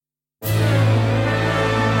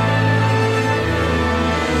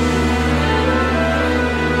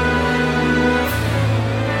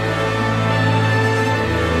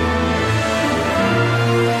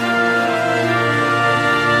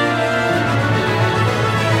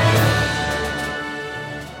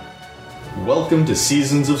welcome to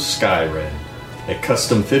Seasons of Skyrend, a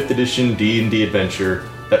custom 5th edition D&D adventure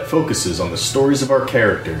that focuses on the stories of our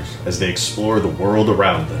characters as they explore the world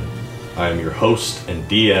around them. I am your host and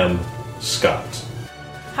DM, Scott.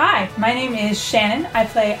 Hi, my name is Shannon. I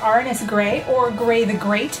play Arnis Grey, or Grey the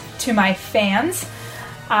Great, to my fans.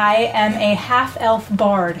 I am a half-elf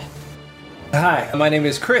bard. Hi, my name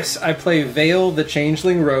is Chris. I play Vale the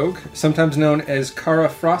Changeling Rogue, sometimes known as Kara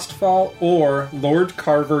Frostfall or Lord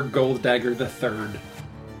Carver Golddagger III.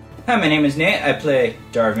 Hi, my name is Nate. I play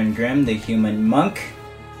Darvin Grimm, the Human Monk.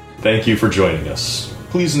 Thank you for joining us.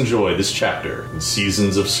 Please enjoy this chapter in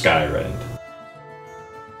Seasons of Skyrend.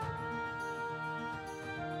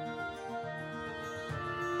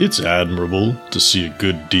 It's admirable to see a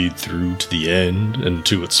good deed through to the end and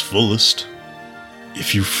to its fullest.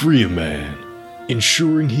 If you free a man,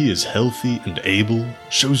 ensuring he is healthy and able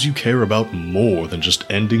shows you care about more than just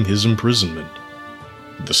ending his imprisonment.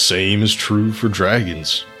 The same is true for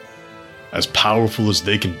dragons. As powerful as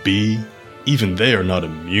they can be, even they are not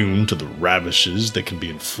immune to the ravishes that can be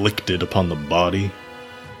inflicted upon the body.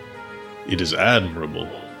 It is admirable.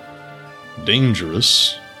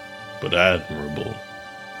 Dangerous, but admirable.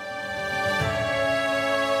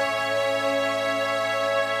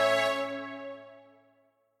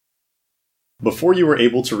 Before you were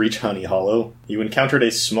able to reach Honey Hollow, you encountered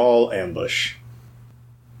a small ambush.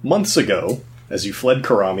 Months ago, as you fled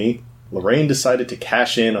Karami, Lorraine decided to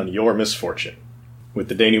cash in on your misfortune. With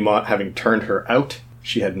the denouement having turned her out,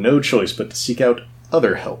 she had no choice but to seek out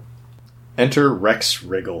other help. Enter Rex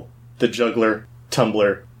Wriggle, the juggler,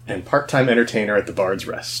 tumbler, and part-time entertainer at the Bard's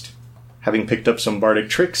Rest. Having picked up some bardic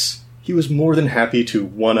tricks, he was more than happy to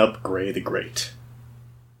one-up Grey the Great.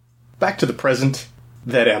 Back to the present,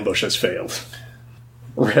 that ambush has failed.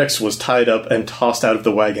 Rex was tied up and tossed out of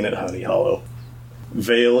the wagon at Honey Hollow.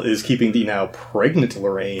 Vale is keeping the now pregnant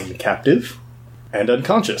Lorraine captive and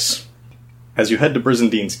unconscious. As you head to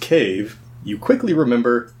Brisendine's cave, you quickly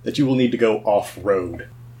remember that you will need to go off-road.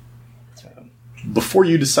 Before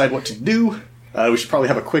you decide what to do, we should probably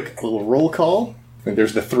have a quick little roll call. And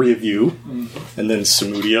there's the three of you, and then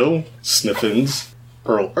Samudio, Sniffins,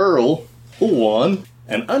 Earl, Ulwan,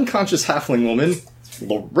 an unconscious halfling woman,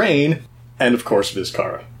 Lorraine, and of course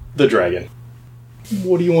Vizcara, the dragon.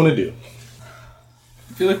 What do you want to do?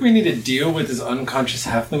 I feel like we need to deal with this unconscious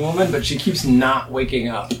halfling woman, but she keeps not waking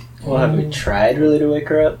up. Well, have we tried really to wake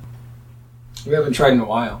her up? We haven't tried in a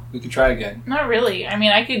while. We could try again. Not really. I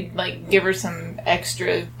mean, I could, give her some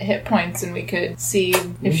extra hit points and we could see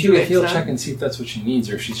if she do a wakes heal up. check and see if that's what she needs,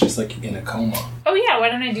 or if she's just, in a coma. Oh yeah, why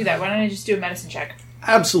don't I do that? Why don't I just do a medicine check?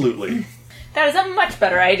 Absolutely. That is a much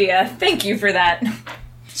better idea. Thank you for that.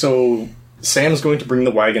 So, Sam's going to bring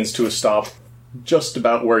the wagons to a stop just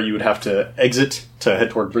about where you would have to exit to head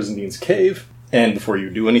toward Brisendine's cave. And before you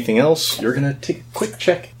do anything else, you're going to take a quick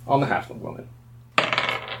check on the halfling woman.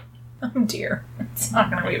 Oh dear. It's not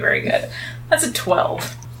going to be very good. That's a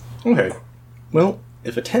 12. Okay. Well,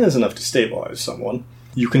 if a 10 is enough to stabilize someone,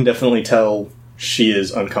 you can definitely tell she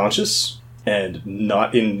is unconscious and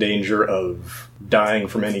not in danger of dying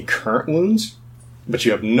from any current wounds, but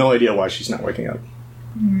you have no idea why she's not waking up.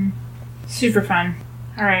 Super fun.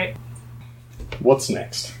 Alright. What's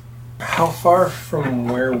next? How far from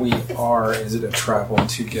where we are is it a travel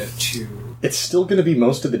to get to? It's still going to be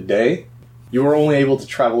most of the day. You were only able to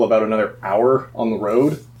travel about another hour on the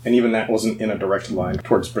road, and even that wasn't in a direct line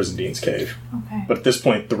towards Brisendine's cave. Okay. But at this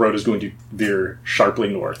point, the road is going to veer sharply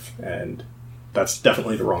north, and that's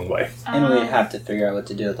definitely the wrong way. And we have to figure out what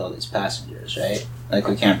to do with all these passengers, right?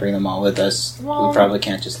 We can't bring them all with us. Well, we probably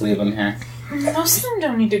can't just leave them here. most of them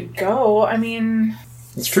don't need to go. I mean,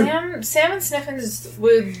 It's true. Sam and Sniffins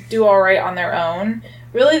would do alright on their own.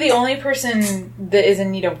 Really, the only person that is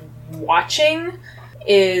in need of watching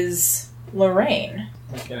is Lorraine.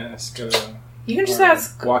 I can ask You can just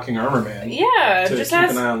ask... Walking Armor Man Yeah, to just keep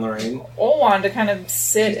ask an eye on Lorraine. Olwan to kind of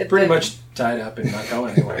sit at Pretty the... much tied up and not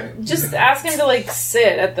going anywhere. Just ask him to,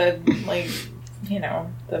 sit at the,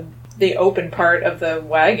 the open part of the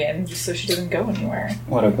wagon, just so she doesn't go anywhere.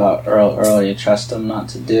 What about Earl? Earl, you trust him not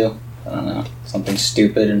to do, I don't know, something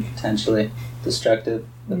stupid and potentially destructive?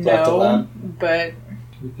 If left No, alone? but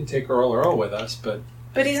We could take Earl with us, but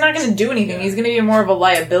he's not going to do anything. He's going to be more of a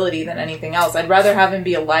liability than anything else. I'd rather have him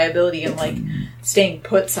be a liability and, staying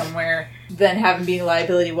put somewhere than have him be a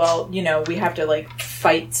liability while, we have to,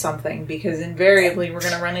 fight something, because invariably we're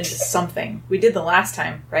going to run into something. We did the last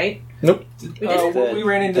time, right? Nope. We did. we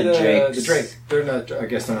ran into the drakes. the drake. They're not. I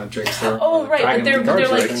guess they're not drakes. They're Oh, right, but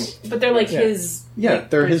dragons. they're like his... Yeah,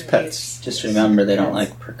 they're his pets. Just remember they don't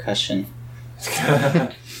like percussion.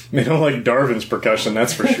 They don't like Darvin's percussion,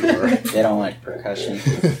 that's for sure. They don't like percussion.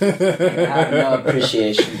 I have no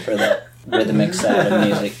appreciation for the rhythmic side of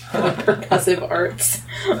music. Percussive arts.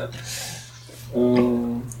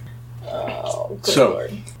 Oh, good So-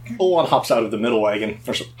 Lord. Olwan hops out of the middle wagon,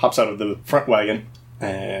 or hops out of the front wagon,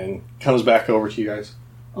 and comes back over to you guys.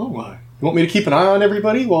 Oh, you want me to keep an eye on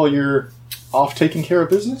everybody while you're off taking care of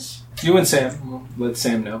business? You and Sam. We'll let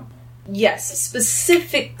Sam know. Yes,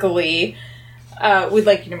 specifically, we'd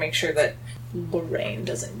like you to make sure that Lorraine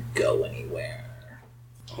doesn't go anywhere.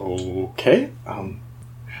 Okay.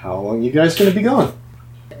 How long you guys gonna be gone?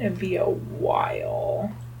 It'd be a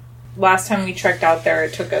while. Last time we trekked out there,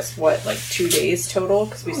 it took us, 2 days total?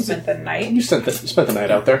 Because we spent the night? You spent the night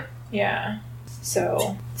out there. Yeah.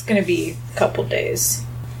 So, it's gonna be a couple days.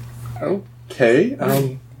 Okay.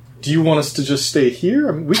 Do you want us to just stay here?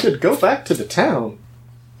 I mean, we could go back to the town.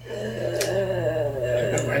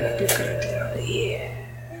 Yeah.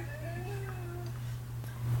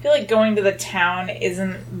 I feel like going to the town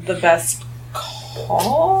isn't the best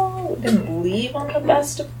call. We didn't leave on the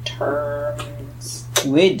best of terms.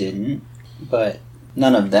 We didn't, but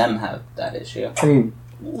none of them have that issue.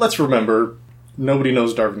 Let's remember, nobody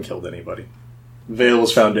knows Darvin killed anybody. Vale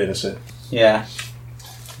was found innocent. Yeah.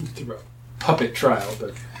 Through a puppet trial,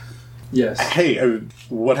 but yes. Hey,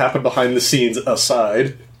 what happened behind the scenes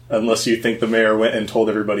aside, unless you think the mayor went and told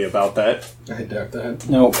everybody about that, I doubt that.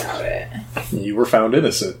 Nope. Got it. you were found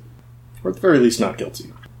innocent. Or at the very least not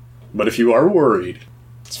guilty. But if you are worried,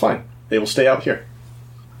 it's fine. They will stay out here.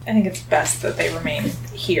 I think it's best that they remain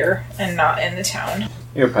here and not in the town.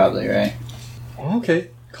 You're probably right. Okay,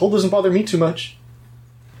 cold doesn't bother me too much.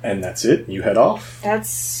 And that's it? You head off?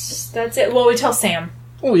 That's it. Well, we tell Sam,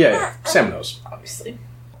 Oh, yeah. Sam knows. obviously.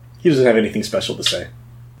 He doesn't have anything special to say.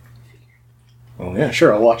 Oh, yeah,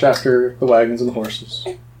 sure. I'll watch after the wagons and the horses.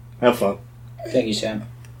 Have fun. Thank you, Sam.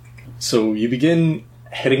 So you begin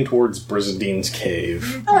heading towards Brisandine's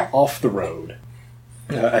cave, off the road.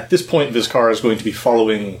 At this point, Vizcara is going to be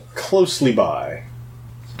following closely by.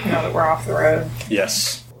 Now that we're off the road.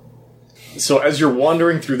 Yes. So as you're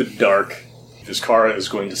wandering through the dark, Vizcara is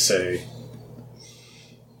going to say,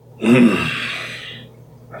 I'm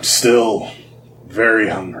still very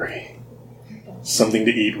hungry. Something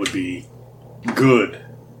to eat would be good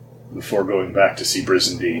before going back to see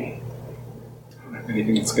Brisandine.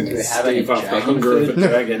 Anything that's going Do to we have any stave off the dragon hunger of food? a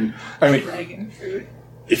dragon. I mean, Dragon food.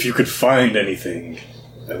 if you could find anything,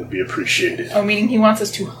 that would be appreciated. Oh, meaning he wants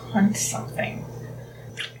us to hunt something.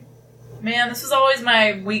 Man, this was always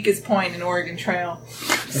my weakest point in Oregon Trail.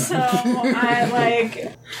 So,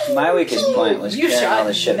 My weakest point was You getting all shot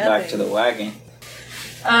the shit back nothing. to the wagon.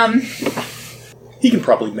 He can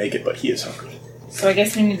probably make it, but he is hungry. So I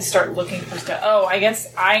guess we need to start looking for stuff. Oh, I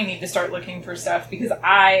guess I need to start looking for stuff because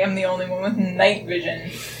I am the only one with night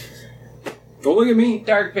vision. Don't look at me.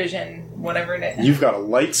 Dark vision, whatever it is. You've got a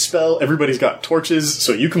light spell, everybody's got torches,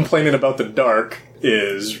 so you complaining about the dark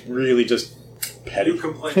is really just petty. You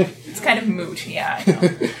complain. It's kind of moot, yeah, I know.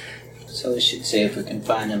 So we should see if we can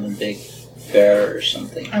find him a big bear or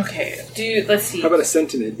something. Okay, dude, let's see. How about a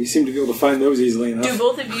sentinel? You seem to be able to find those easily enough. Do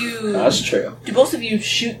both of you... That's true. Do both of you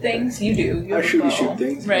shoot things? You do. You I have a shoot and bow, shoot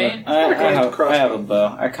things. Right? I have a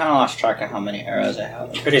bow. I kind of lost track of how many arrows I have.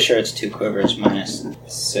 I'm pretty sure it's 2 quivers minus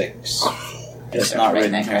 6. It's not Write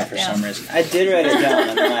written that here crap for down. some reason. I did write it down,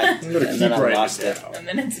 and I'm gonna then I writing lost it. down. And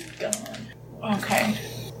then it's gone. Okay.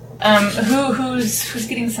 Who's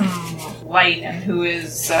getting some light and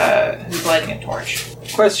who's lighting a torch?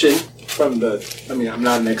 Question from I'm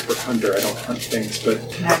not an expert hunter. I don't hunt things, but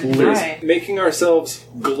How did you is die? making ourselves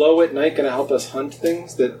glow at night going to help us hunt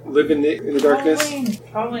things that live in the darkness?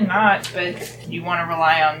 Probably not, but you want to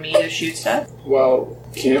rely on me to shoot stuff? Well,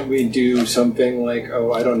 can't we do something like,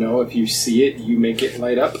 I don't know, if you see it, you make it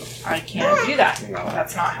light up? I can't do that.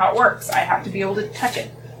 That's not how it works. I have to be able to touch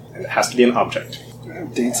it. It has to be an object. Do you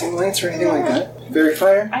have dancing lights or anything like that? Fairy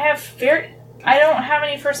fire? I don't have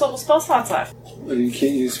any first level spell slots left. Well, you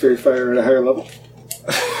can't use fairy fire at a higher level?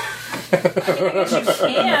 I guess you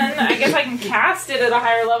can. I guess I can cast it at a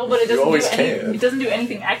higher level, but it doesn't always do any, can. it doesn't do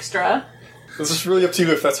anything extra. This is really up to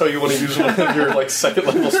you if that's how you want to use one of your second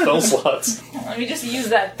level spell slots. Let me just use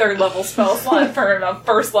that third level spell slot for a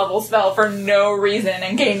first level spell for no reason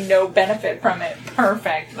and gain no benefit from it.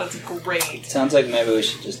 Perfect. That's great. Sounds like maybe we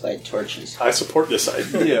should just light torches. I support this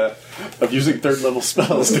idea of using third level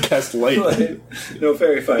spells to cast light. No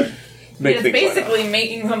fairy fire. Make It's things light up. basically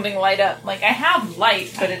making something light up. Like, I have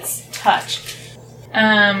light, but it's touch.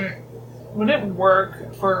 Would it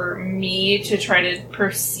work for me to try to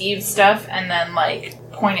perceive stuff and then,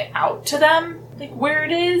 point it out to them? Like, where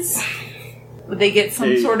it is? Would they get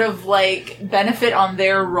some sort of, like, benefit on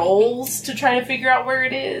their rolls to try to figure out where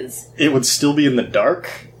it is? It would still be in the dark,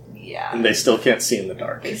 Yeah. and they still can't see in the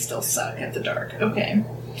dark. They still suck at the dark. Okay.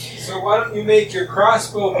 So why don't you make your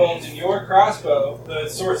crossbow bolt and your crossbow the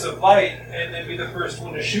source of light, and then be the first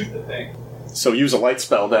one to shoot the thing? So use a light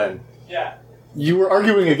spell then. Yeah. You were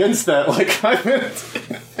arguing against that like 5 minutes.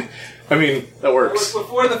 I mean, that That was works.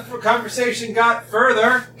 before the conversation got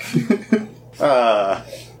further. This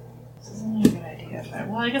isn't a good idea.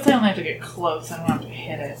 Well, I guess I only have to get close. I don't have to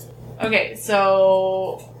hit it. Okay,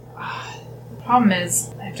 so... the problem is,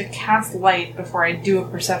 I have to cast light before I do a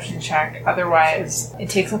perception check. Otherwise, it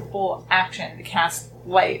takes a full action to cast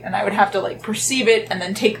light. And I would have to, like, perceive it and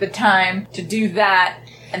then take the time to do that.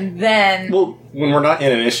 And then... Well, when we're not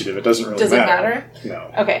in initiative, it doesn't really Does it matter. matter?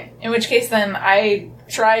 No. Okay, in which case then I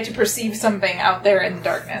try to perceive something out there in the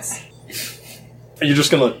darkness. You're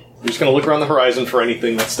just gonna look around the horizon for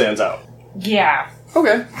anything that stands out. Yeah,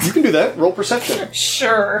 Okay, you can do that. Roll perception.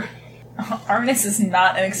 sure. Arnis is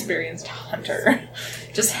not an experienced hunter.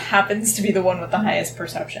 Just happens to be the one with the highest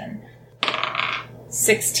perception.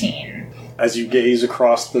 16. As you gaze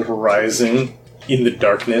across the horizon in the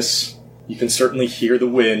darkness, you can certainly hear the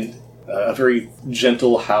wind, a very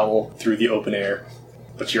gentle howl through the open air,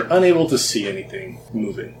 but you're unable to see anything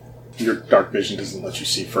moving. Your dark vision doesn't let you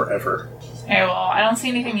see forever. Okay, well, I don't see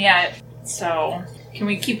anything yet, so can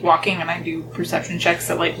we keep walking and I do perception checks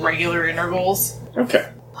at, like, regular intervals? Okay.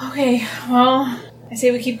 Okay, well, I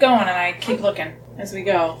say we keep going and I keep looking as we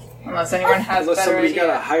go. Unless anyone has a Unless better somebody's idea.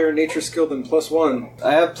 got a higher nature skill than +1.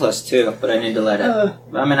 I have +2, but I need to light it.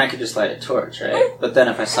 I mean, I could just light a torch, right? But then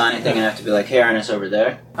if I saw anything, I'd have to be like, hey, Arnis, over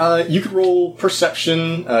there. You could roll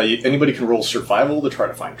perception. Anybody can roll survival to try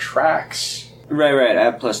to find tracks. Right, I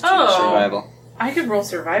have +2 Oh. survival. I could roll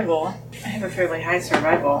survival. I have a fairly high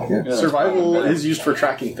survival. that's Survival probably better. is used for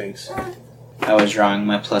tracking things. I was wrong.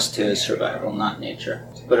 My +2 is survival, not nature.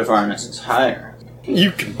 But if Arnis is higher...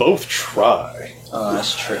 You can both try. Oh,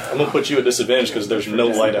 that's true. I'm gonna put you at disadvantage because there's no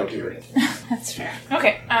light out here. That's fair.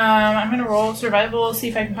 Okay, I'm gonna roll survival, see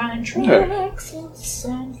if I can find tracks or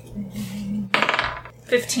something.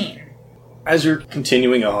 15. As you're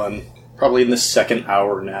continuing on, probably in the second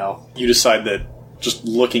hour now, you decide that just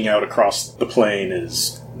looking out across the plain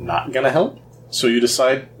is not gonna help. So you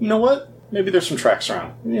decide, you know what? Maybe there's some tracks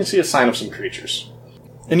around. You see a sign of some creatures.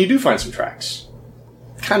 And you do find some tracks.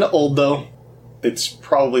 Kinda old though. It's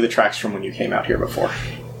probably the tracks from when you came out here before.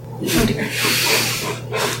 Oh dear.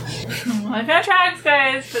 Well, I found tracks,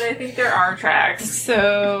 guys, but I think there are tracks.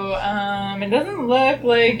 So, it doesn't look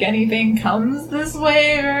like anything comes this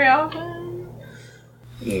way very often.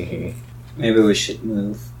 Mm-hmm. Maybe we should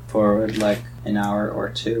move forward like an hour or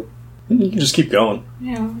two. You can just keep going.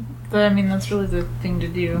 Yeah, but I mean, that's really the thing to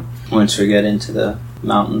do. Once we get into the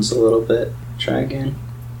mountains a little bit, try again.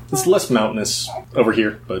 It's less mountainous over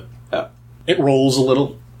here, but it rolls a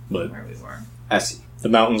little. But Where we were. I see. the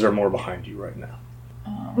mountains are more behind you right now.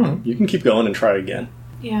 You can keep going and try again.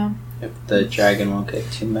 Yeah. If the dragon won't get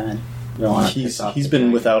too mad. We don't want to piss off He's the been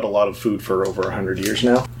dragon. without a lot of food for over 100 years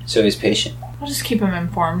now. So he's patient. I'll just keep him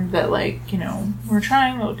informed that, like, you know, we're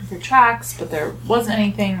looking for tracks, but there wasn't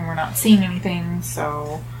anything, and we're not seeing anything,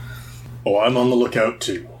 so... Oh, I'm on the lookout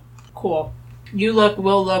too. Cool. You look,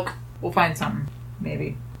 we'll find something.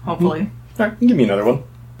 Maybe. Hopefully. All right, give me another one.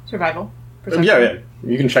 Survival. Yeah.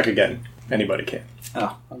 You can check again. Anybody can.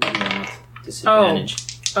 Oh, I'll give you one with disadvantage.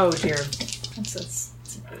 Oh, dear. What's this?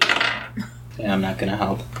 Yeah, I'm not gonna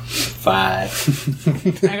help. 5.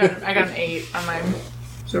 I got an 8 on my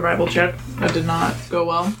survival check. That did not go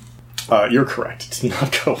well. You're correct. It did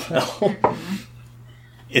not go well.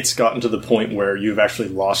 It's gotten to the point where you've actually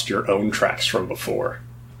lost your own tracks from before.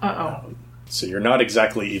 Uh-oh. So you're not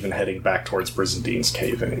exactly even heading back towards Brizantine's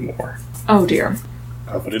cave anymore. Oh, dear.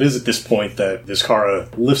 But it is at this point that Vizcara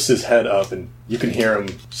lifts his head up and you can hear him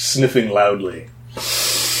sniffing loudly.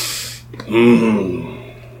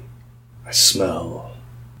 I smell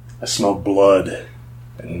blood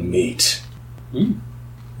and meat.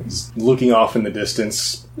 He's looking off in the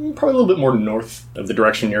distance, probably a little bit more north of the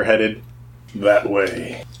direction you're headed. That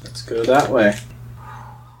way. Let's go that way.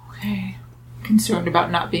 Okay. Concerned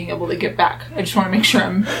about not being able to get back. I just want to make sure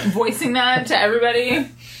I'm voicing that to everybody.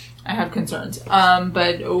 I have concerns.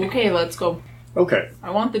 But okay, let's go. Okay.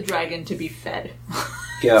 I want the dragon to be fed.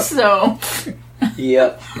 Yep. So,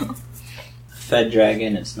 Yep. Fed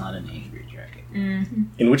dragon is not an angry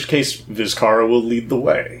dragon. In which case, Vizcara will lead the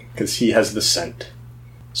way, because he has the scent.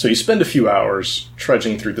 So you spend a few hours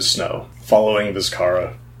trudging through the snow, following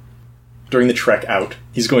Vizcara. During the trek out,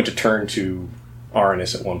 he's going to turn to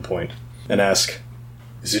Aranis at one point and ask,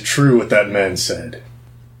 "Is it true what that man said?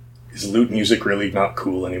 Is lute music really not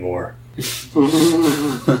cool anymore?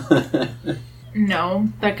 No,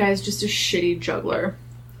 that guy's just a shitty juggler.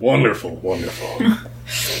 Wonderful, wonderful.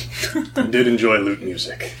 I did enjoy lute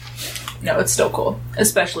music. No, it's still cool.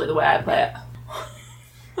 Especially the way I play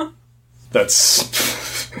it. That's...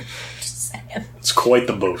 Just saying. it's quite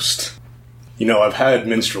the boast. You know, I've had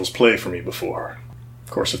minstrels play for me before.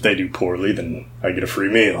 Of course, if they do poorly, then I get a free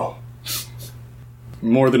meal.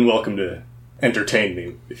 More than welcome to entertain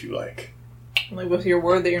me, if you like. Only with your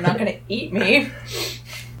word that you're not going to eat me.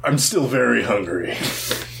 I'm still very hungry.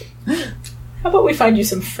 How about we find you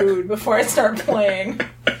some food before I start playing?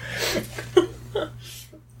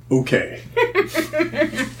 Okay.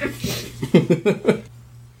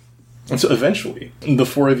 And so eventually, the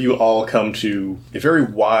four of you all come to a very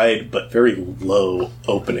wide but very low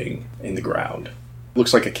opening in the ground.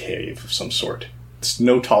 Looks like a cave of some sort. It's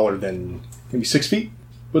no taller than maybe 6 feet,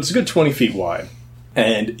 but it's a good 20 feet wide.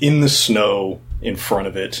 And in the snow in front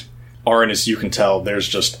of it, Arin, as you can tell, there's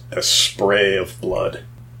just a spray of blood.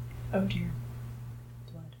 Oh dear.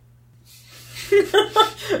 Blood.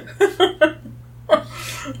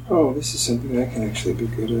 Oh, this is something I can actually be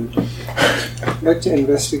good at. I'd like to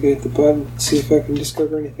investigate the blood and see if I can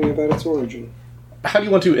discover anything about its origin. How do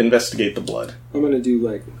you want to investigate the blood? I'm gonna do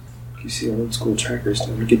like you see old school trackers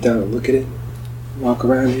do. I'm gonna get down and look at it, walk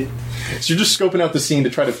around it. So you're just scoping out the scene to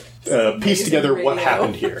try to piece together what radio.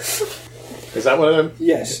 happened here. Is that what I'm...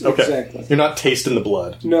 Yes, Okay. exactly. You're not tasting the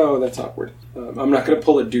blood. No, that's awkward. I'm not gonna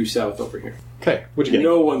pull a due south over here. Okay, what'd you get?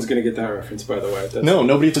 No one's gonna get that reference, by the way. That's No,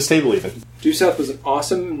 nobody at this table even. Due South was an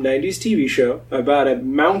awesome 90s TV show about a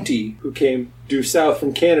Mountie who came due south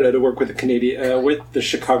from Canada to work with with the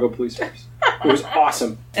Chicago Police Force. It was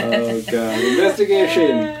awesome. Oh god,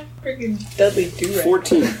 investigation. Freaking Dudley Do-Rag.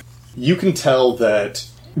 14. You can tell that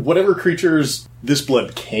whatever creatures this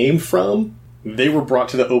blood came from, they were brought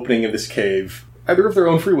to the opening of this cave, either of their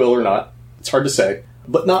own free will or not. It's hard to say,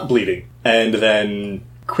 but not bleeding. And then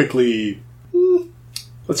quickly,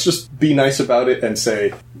 let's just be nice about it and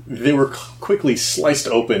say they were quickly sliced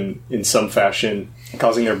open in some fashion,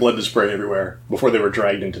 causing their blood to spray everywhere before they were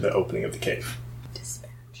dragged into the opening of the cave.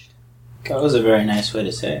 Dispatched. That was a very nice way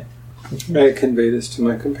to say it. I convey this to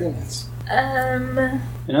my companions.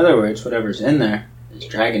 In other words, whatever's in there is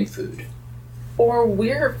dragon food. Or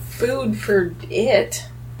we're food for it.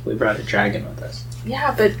 We brought a dragon with us.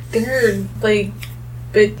 Yeah, but they're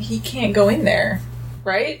but he can't go in there,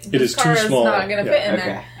 right? It is too Kara's small. not gonna Yeah. fit in Okay,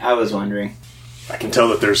 there. I was wondering. I can tell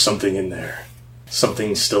that there's something in there.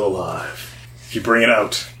 Something still alive. If you bring it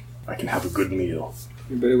out, I can have a good meal.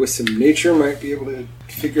 Anybody with some nature might be able to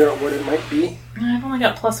figure out what it might be. I've only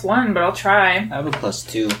got +1, but I'll try. I have a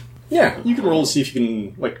 +2. Yeah, you can roll to see if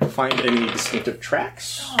you can find any distinctive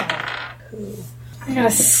tracks. Oh, I got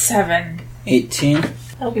a 7. 18.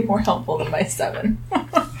 That'll be more helpful than my 7.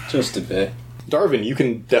 Just a bit. Darvin, you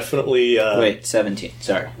can definitely... Wait, 17.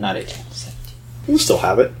 Sorry, not 18. 17. You'll still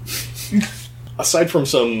have it. Aside from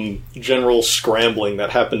some general scrambling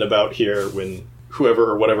that happened about here when whoever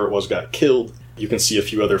or whatever it was got killed, you can see a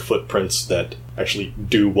few other footprints that actually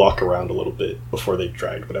do walk around a little bit before they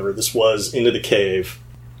dragged whatever this was into the cave.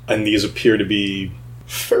 And these appear to be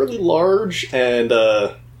fairly large and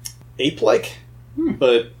ape-like.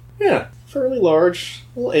 But, yeah, fairly large.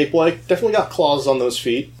 A little ape-like. Definitely got claws on those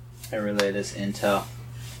feet. I relay this intel.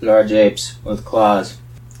 Large apes with claws.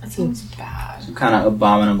 That sounds bad. Some kind of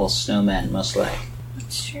abominable snowman, most like.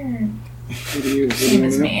 Sure. What do you Same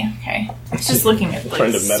as me. Okay. Just looking at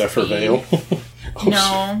Trying to meta for speed. Vale. No,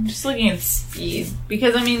 I'm just looking at speed.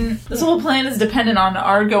 Because, I mean, this whole plan is dependent on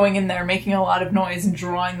our going in there, making a lot of noise, and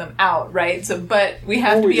drawing them out, right? So, but we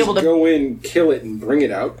have to be able to... go in, kill it, and bring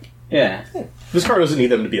it out. Yeah. This car doesn't need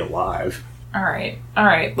them to be alive.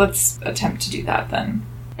 Alright, let's attempt to do that then.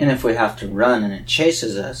 And if we have to run and it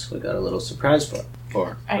chases us, we got a little surprise for it.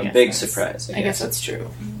 Or I a guess big that's- surprise, I I guess guess. that's true.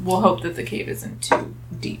 We'll hope that the cave isn't too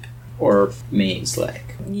deep. Or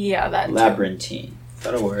maze-like. Yeah, that too. Labyrinthine. Is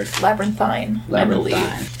that a word? Labyrinthine, I believe.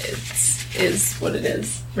 Labyrinthine. Is what it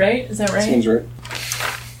is. Right? Is that right? Sounds right.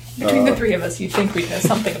 Between the three of us, you'd think we'd know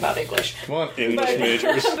something about English. Come on, English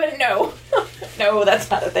majors. But no. No, that's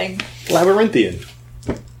not a thing. Labyrinthian.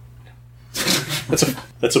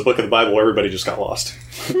 That's a book of the Bible where everybody just got lost.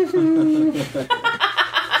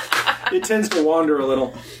 It tends to wander a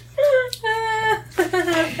little.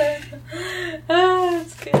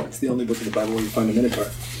 That's good. It's the only book of the Bible where you find a minotaur.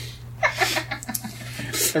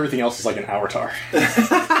 Everything else is like an avatar.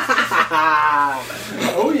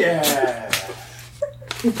 Oh yeah!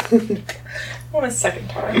 I want a second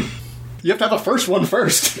time. You have to have a first one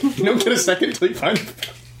first. You don't get a second until you find it.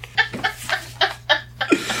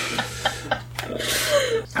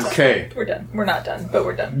 Okay. We're done. We're not done, but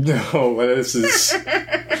we're done. No, this is...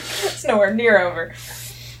 It's nowhere near over.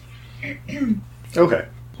 Okay.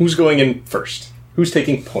 Who's going in first? Who's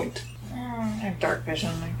taking point? I have dark vision.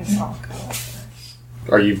 I guess I'll go first.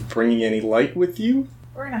 Are you bringing any light with you?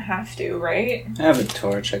 We're gonna have to, right? I have a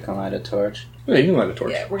torch. I can light a torch. Yeah, you can light a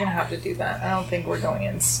torch. Yeah, we're gonna have to do that. I don't think we're going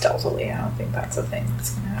in stealthily. I don't think that's a thing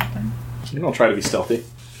that's gonna happen. You don't try to be stealthy.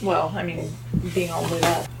 Well, I mean, being all lit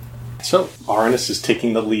up. So, Arnis is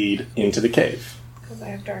taking the lead into the cave, Because I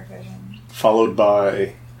have dark vision. followed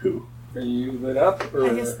by... who? Are you lit up? Or...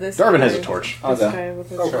 I guess this Darvin guy, has a torch. I'll This go. guy with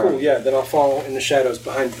his Oh, cool. Yeah, then I'll follow in the shadows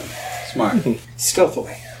behind them. Smart.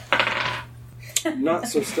 Stealthily. Not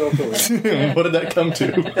so stealthily. What did that come to?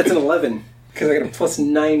 That's an 11, because I got a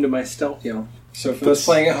 +9 to my stealth yell. So for those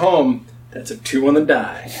playing at home, that's a 2 on the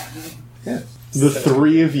die. The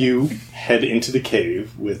three of you head into the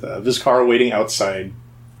cave with Vizcara waiting outside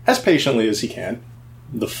as patiently as he can.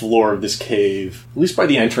 The floor of this cave, at least by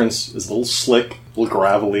the entrance, is a little slick, a little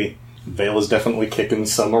gravelly. Vale is definitely kicking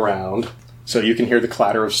some around. So you can hear the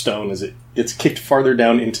clatter of stone as it gets kicked farther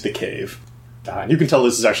down into the cave. And you can tell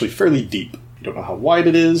this is actually fairly deep. You don't know how wide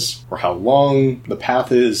it is or how long the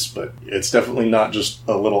path is, but it's definitely not just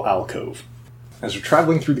a little alcove. As you're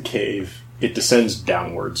traveling through the cave, it descends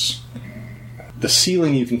downwards. The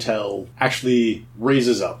ceiling, you can tell, actually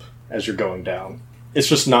raises up as you're going down. It's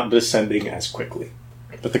just not descending as quickly.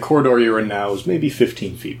 But the corridor you're in now is maybe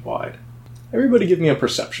 15 feet wide. Everybody give me a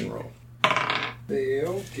perception roll.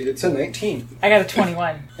 They'll get it to 19. I got a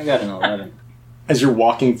 21. I got an 11. As you're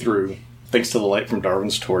walking through, thanks to the light from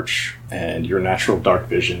Darwin's torch and your natural dark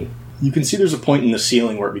vision, you can see there's a point in the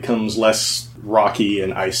ceiling where it becomes less rocky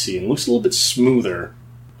and icy and looks a little bit smoother,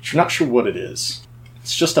 but you're not sure what it is.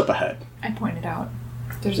 It's just up ahead. I pointed out.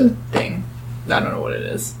 There's a thing. I don't know what it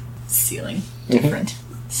is. Ceiling. Different.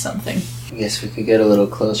 Something. I guess we could get a little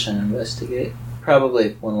closer and investigate.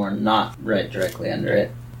 Probably when we're not right directly under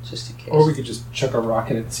it, just in case. Or we could just chuck a rock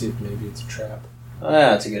in it and see if maybe it's a trap. Oh,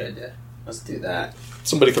 yeah, that's a good idea. Let's do that.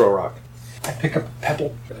 Somebody throw a rock. I pick up a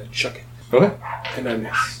pebble and I chuck it. Okay. And I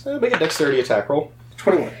miss. Make a dexterity attack roll.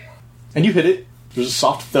 21. And you hit it. There's a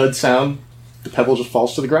soft thud sound. The pebble just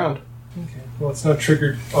falls to the ground. Okay. Well, it's not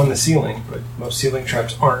triggered on the ceiling, but most ceiling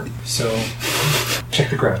traps aren't, so check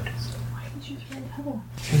the ground. Why did you throw a pebble?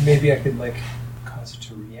 And maybe I could, cause it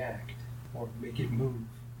to react, or make it move.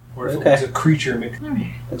 Or if Okay. it was a creature, make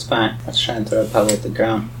Alright. That's fine. Let's try and throw a pebble at the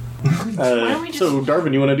ground. don't we just- So,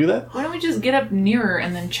 Darvin, you want to do that? Why don't we just get up nearer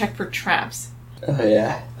and then check for traps? Oh,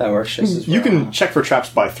 yeah. That works just as well. You can check for traps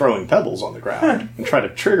by throwing pebbles on the ground and try to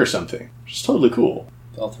trigger something, which is totally cool.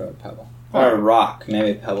 I'll throw a pebble. Or a rock.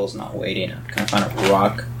 Maybe a pebble's not weighty enough. Can I find a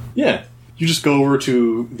rock? Yeah. You just go over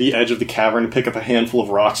to the edge of the cavern and pick up a handful of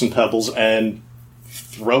rocks and pebbles and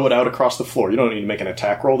throw it out across the floor. You don't need to make an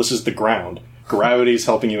attack roll. This is the ground. Gravity's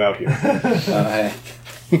helping you out here. Oh, hey.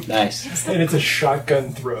 Nice. and it's a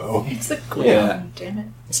shotgun throw. It's the ground, Yeah. damn it.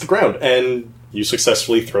 It's the ground, and you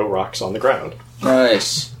successfully throw rocks on the ground.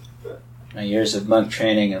 Nice. My years of monk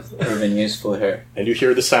training have proven useful here. And you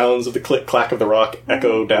hear the sounds of the click-clack of the rock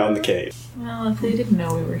echo down the cave. Well, if they didn't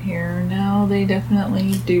know we were here, now they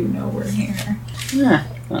definitely do know we're here. Nah,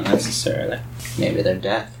 not necessarily. Maybe they're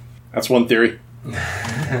deaf. That's one theory.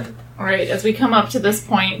 Alright, as we come up to this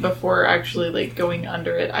point, before actually, going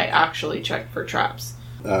under it, I actually check for traps.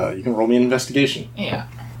 You can roll me an investigation. Yeah.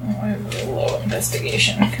 Oh, I have a low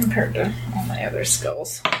investigation compared to all my other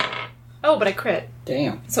skills. Oh, but I crit.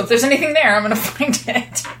 Damn. So if there's anything there, I'm gonna find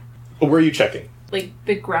it. But where are you checking?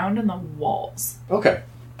 The ground and the walls. Okay.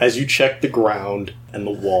 As you check the ground and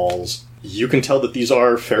the walls, you can tell that these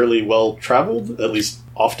are fairly well traveled, at least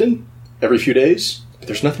often, every few days. But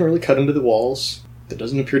there's nothing really cut into the walls. There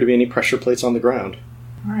doesn't appear to be any pressure plates on the ground.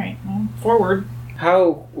 Alright, well, forward.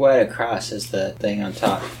 How wide across is the thing on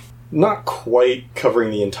top? Not quite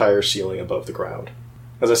covering the entire ceiling above the ground.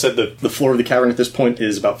 As I said, the floor of the cavern at this point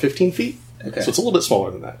is about 15 feet, Okay. so it's a little bit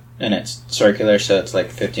smaller than that. And it's circular, so it's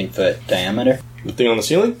 15-foot diameter? The thing on the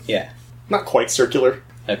ceiling? Yeah. Not quite circular,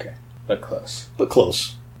 Okay. But close. but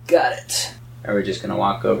close. Got it. Are we just gonna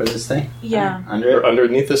walk over this thing? Yeah. Under You're it?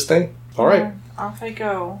 underneath this thing? Alright. Off I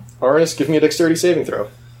go. Arnis, give me a dexterity saving throw.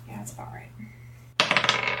 Yeah, that's about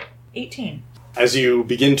right. 18. As you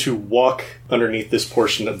begin to walk underneath this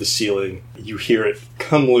portion of the ceiling, you hear it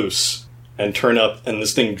come loose and turn up, and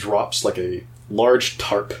this thing drops like a large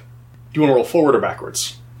tarp. Do you want to roll forward or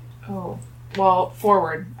backwards? Oh. Well,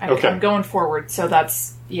 forward. Okay. I'm going forward, so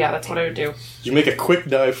that's what I would do. You make a quick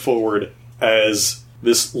dive forward as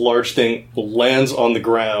this large thing lands on the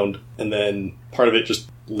ground, and then part of it just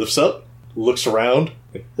lifts up, looks around.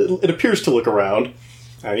 It appears to look around,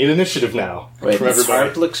 I need initiative now Wait, from the everybody.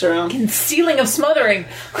 tarp looks around? And stealing of smothering.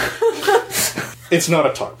 It's not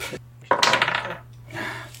a tarp.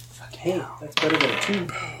 Hey, that's better than a 2.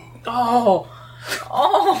 Oh.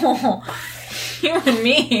 You and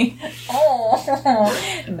me.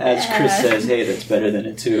 Oh. As Chris says, hey, that's better than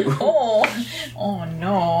a 2. Oh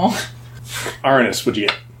no. Arnis, what'd you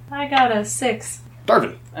get? I got a 6.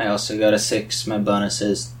 Darvin. I also got a 6. My bonus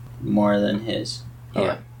is more than his.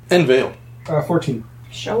 Alright. And Vale. 14.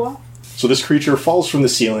 Show off. So this creature falls from the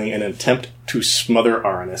ceiling in an attempt to smother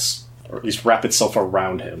Arnis, or at least wrap itself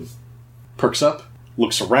around him. Perks up,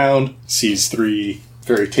 looks around, sees 3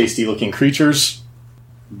 very tasty-looking creatures.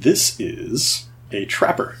 This is a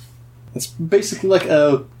trapper. It's basically like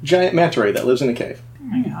a giant manta ray that lives in a cave. Oh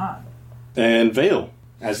my god. And Vale,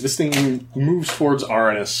 as this thing moves towards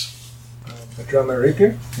Arnis, I draw my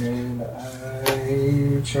rapier, and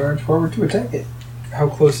I charge forward to attack it. How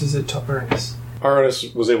close is it to Ernest?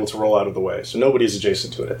 Arnis was able to roll out of the way, so nobody's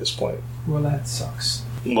adjacent to it at this point. Well, that sucks.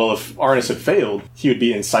 Well, if Arnis had failed, he would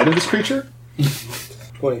be inside of this creature.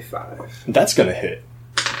 25 That's gonna hit.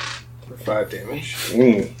 for 5 damage.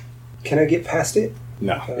 Mm. Can I get past it?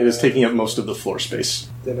 No, it is taking up most of the floor space.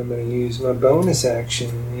 Then I'm going to use my bonus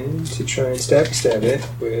action to try and stab it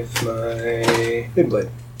with my big blade.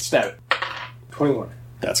 Stab it. 21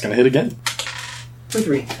 That's gonna hit again. for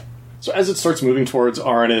 3. So as it starts moving towards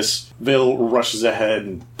Arnis, Vale rushes ahead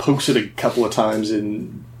and pokes it a couple of times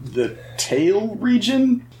in the tail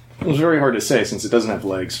region. It was very hard to say since it doesn't have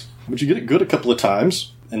legs. But you get it good a couple of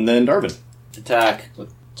times, and then Darvin. Attack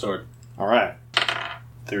with sword. Alright.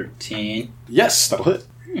 13. Yes, that'll hit.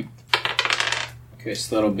 Okay,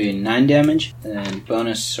 so that'll be 9 damage. And then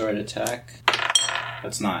bonus sword attack.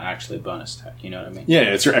 That's not actually a bonus attack, you know what I mean? Yeah,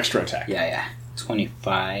 it's your extra attack. Yeah.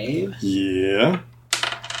 25. Yeah.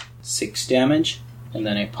 6 damage. And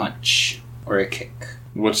then a punch. Or a kick.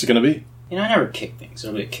 What's it gonna be? You know, I never kick things.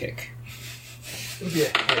 It'll be a kick.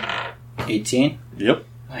 Yeah. 18. Yep.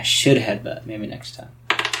 I should headbutt. Maybe next time.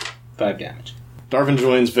 5 damage. Darvin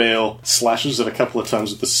joins Vale, slashes it a couple of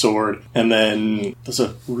times with the sword, and then does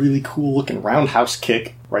a really cool looking roundhouse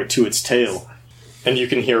kick right to its tail. And you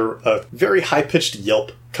can hear a very high-pitched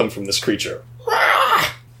yelp come from this creature.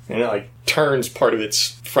 And it turns part of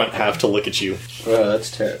its front half to look at you. Bro,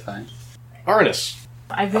 that's terrifying. Arnis.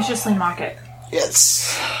 I viciously mock it.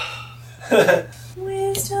 Yes.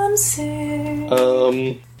 Wisdom save.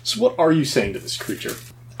 So what are you saying to this creature?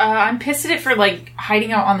 I'm pissed at it for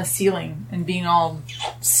hiding out on the ceiling and being all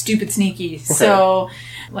stupid sneaky. So,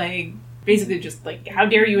 basically just how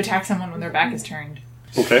dare you attack someone when their back is turned?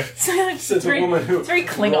 Okay. So, So it's a woman who it's very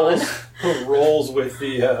Klingon. rolls with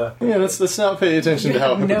the... Yeah, let's not pay attention to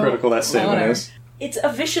how No hypocritical that statement honor. is. It's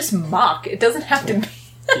a vicious mock. It doesn't have to.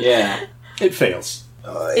 Yeah. It fails.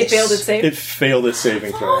 It failed its save. It failed its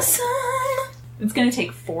saving throw. Awesome. It's going to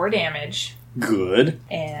take 4 damage, Good.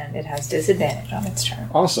 and it has disadvantage on its turn.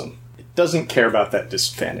 Awesome. It doesn't care about that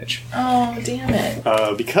disadvantage. Oh, damn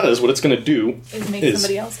it. Because what it's going to do Make is...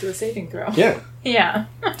 somebody else do a saving throw. Yeah. Yeah.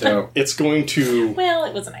 Dope. It's going to... Well,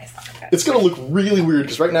 it was a nice knock. It's going to look really weird,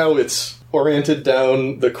 because right now it's oriented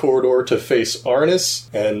down the corridor to face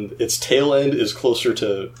Arnis, and its tail end is closer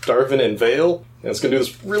to Darvin and Vale. And it's going to do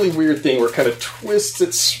this really weird thing where it kind of twists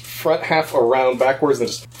its front half around backwards and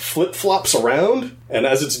just flip-flops around. And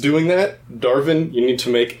as it's doing that, Darvin, you need to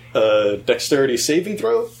make a dexterity saving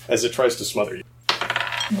throw as it tries to smother you.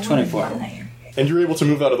 24. And you're able to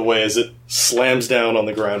move out of the way as it slams down on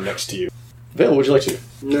the ground next to you. Vale, what would you like to do?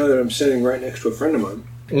 Now that I'm sitting right next to a friend of mine,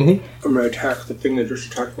 Mm-hmm. I'm going to attack the thing that just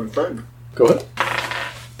attacked my friend. Go ahead.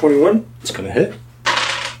 21, It's going to hit.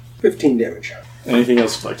 15 damage. Anything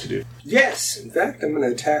else you'd like to do? Yes! In fact, I'm going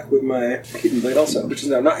to attack with my hidden blade also, which is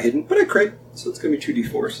now not hidden, but I crit, so it's going to be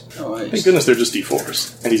 2d4s. Oh, Thank nice. goodness they're just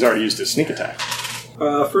d4s. And he's already used his sneak attack.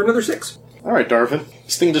 For another 6. Alright, Darvin.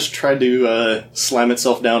 This thing just tried to slam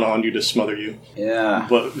itself down on you to smother you. Yeah.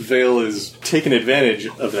 But Vale has taken advantage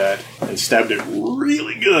of that and stabbed it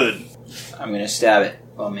really good. I'm gonna stab it.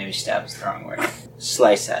 Well, maybe stab is the wrong word.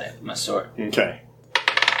 Slice at it with my sword. Okay.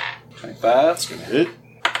 25. It's gonna hit.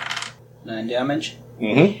 9 damage.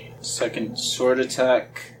 Mm-hmm. Second sword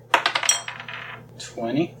attack.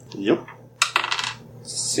 20. Yep.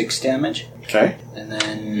 6 damage. Okay. And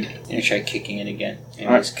then I'm gonna try kicking it again. Maybe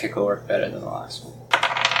Alright. this kick will work better than the last one.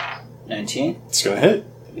 19. It's gonna hit.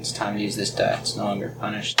 It's time to use this die. It's no longer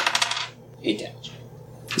punished. 8 damage.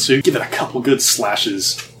 So you give it a couple good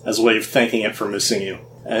slashes as a way of thanking it for missing you.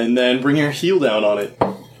 And then bring your heel down on it.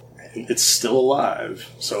 And it's still alive.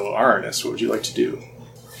 So, Arnis, what would you like to do?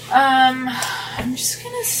 I'm just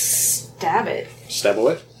gonna stab it. Stab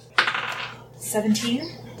away. 17?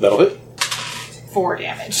 That'll hit. 4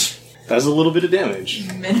 damage. That's a little bit of damage.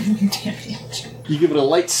 Minimum damage. You give it a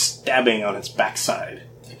light stabbing on its backside.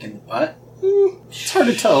 Like in the butt? It's hard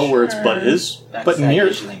to tell where its butt is, but Backside near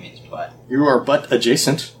usually means butt. you are butt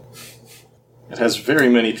adjacent. It has very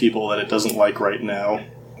many people that it doesn't like right now.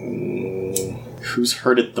 Who's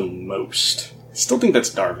hurt it the most? I still think that's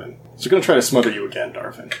Darvin. So we're going to try to smother you again,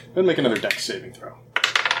 Darvin. Then make another dex saving throw.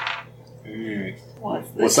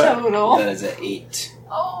 What's that? total? That is an 8.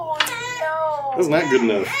 Oh, no. That's not good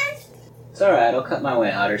enough. It's alright, I'll cut my way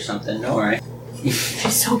out or something, don't worry.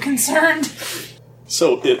 She's so concerned.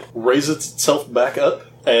 So it raises itself back up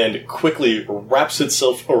and quickly wraps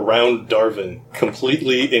itself around Darvin,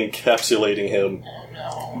 completely encapsulating him.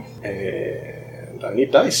 Oh, And I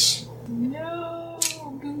need dice. no.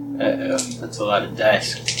 Uh-oh, that's a lot of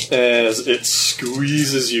dice. As it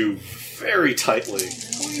squeezes you very tightly.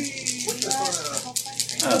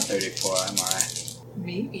 Oh, 34, I'm alright.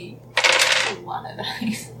 Maybe. A lot of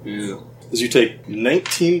dice. Ooh. As you take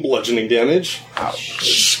 19 bludgeoning damage, it Ouch.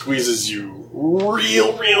 squeezes you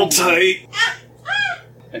real tight.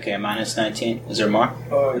 Okay, minus 19. Is there more?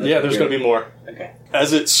 Yeah, there's going to be more. Okay.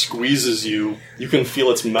 As it squeezes you, you can feel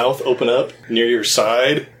its mouth open up near your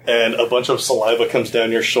side, and a bunch of saliva comes down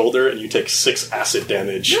your shoulder, and you take 6 acid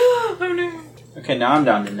damage. Oh, no. Okay, now I'm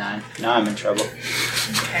down to 9. Now I'm in trouble.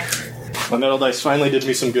 Okay. My metal dice finally did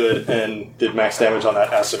me some good, and did max damage on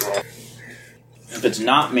that acid roll. If it's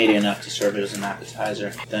not meaty enough to serve as an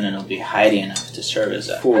appetizer, then it'll be heidi enough to serve as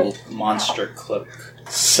a full monster cloak.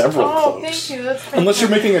 Several Oh, cloaks. thank you. That's Unless you're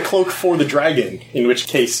making a cloak for the dragon, in which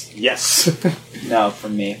case, yes. No, for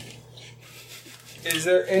me. Is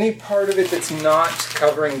there any part of it that's not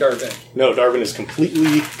covering Darvin? No, Darvin is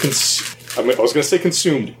completely I was going to say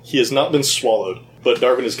consumed. He has not been swallowed, but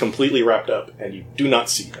Darvin is completely wrapped up, and you do not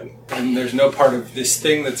see him. And there's no part of this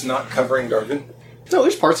thing that's not covering Darvin? No,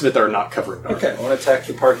 there's parts of it that are not covering Darvin. Okay, I want to attack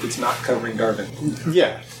the part that's not covering Darvin.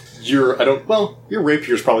 Yeah. Your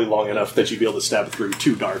rapier's probably long enough that you'd be able to stab through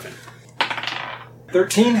to Darvin.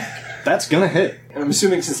 13? That's gonna hit. And I'm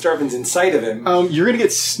assuming since Darvin's inside of him... You're gonna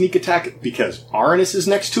get sneak attack because Arnis is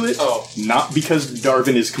next to it, not because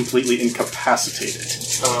Darvin is completely incapacitated.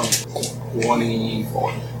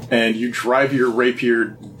 24. And you drive your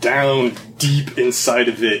rapier down deep inside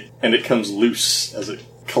of it, and it comes loose as it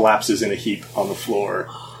collapses in a heap on the floor,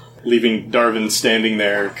 leaving Darvin standing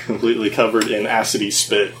there completely covered in acidy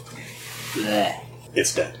spit. Bleh.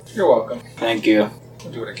 It's dead. You're welcome. Thank you.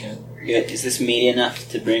 I'll do what I can. Good. Is this meaty enough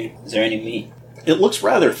to bring? Is there any meat? It looks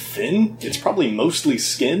rather thin. It's probably mostly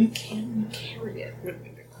skin. Can carry it would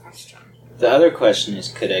be the question. The other question is,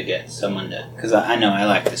 could I get someone to... Because I know I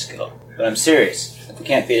like this skill. But I'm serious. If we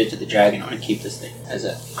can't feed it to the dragon, I want to keep this thing as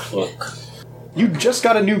a cloak. You just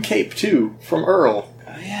got a new cape, too, from Earl.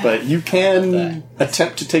 Oh, yeah. But you can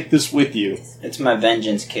attempt to take this with you. It's my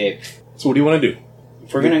vengeance cape. So what do you want to do?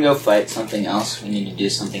 If we're gonna go fight something else, we need to do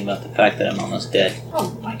something about the fact that I'm almost dead. Oh,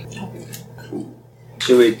 my God.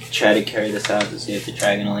 Should we try to carry this out to see if the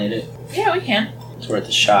dragon will eat it? Yeah, we can. It's worth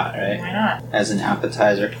a shot, right? Why not? As an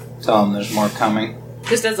appetizer. Tell them there's more coming.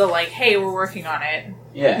 Just as a, like, hey, we're working on it.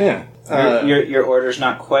 Yeah. Yeah. Your order's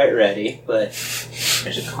not quite ready, but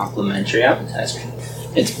there's a complimentary appetizer.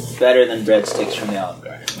 It's better than breadsticks from the Olive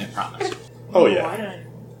Garden, I promise. Oh, I yeah. don't...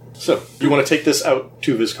 So, you want to take this out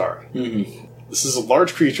to Vizcara. Mm-hmm. This is a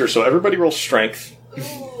large creature, so everybody roll strength.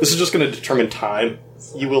 This is just going to determine time.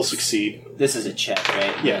 You will succeed. This is a check,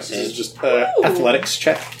 right? Yes, this is just athletics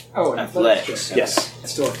check. Oh, Athletics. Yes.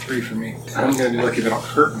 It's still a 3 for me. I'm going to be lucky if I don't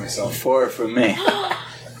hurt myself. 4 for me.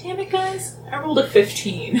 Damn it, guys. I rolled a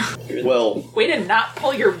 15. Well, Way to not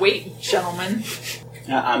pull your weight, gentlemen.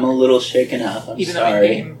 I'm a little shaken up. I'm Even though in sorry.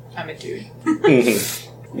 game, I'm a dude.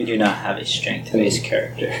 We do not have a strength-based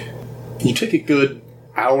character. you take a good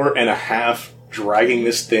hour and a half dragging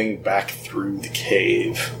this thing back through the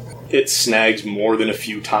cave. It snags more than a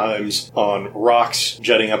few times on rocks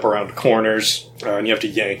jutting up around corners, and you have to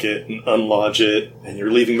yank it and unlodge it, and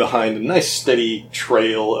you're leaving behind a nice steady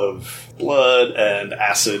trail of blood and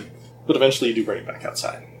acid, but eventually you do bring it back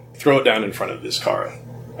outside. Throw it down in front of Vizcara,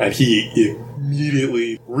 and he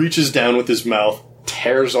immediately reaches down with his mouth,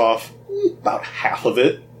 tears off about half of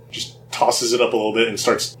it, just tosses it up a little bit and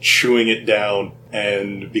starts chewing it down,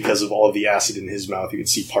 and because of all of the acid in his mouth, you can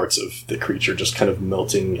see parts of the creature just kind of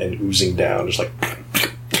melting and oozing down, just like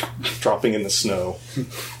dropping in the snow,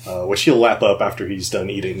 which he'll lap up after he's done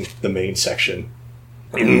eating the main section.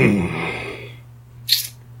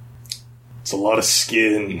 It's a lot of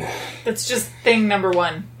skin. That's just thing number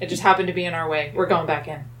 1. It just happened to be in our way. We're going back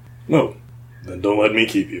in. No, then don't let me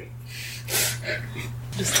keep you.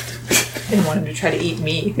 Just didn't want him to try to eat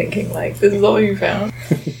me, thinking, like, this is all you found.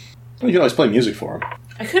 You can always play music for him.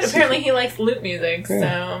 I could. Apparently, he likes lute music,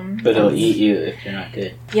 so. But it'll eat you if you're not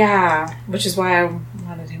good. Yeah, which is why I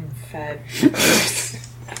wanted him fed.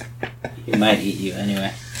 He might eat you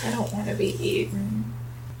anyway. I don't want to be eaten.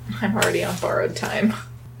 I'm already on borrowed time.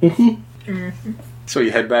 So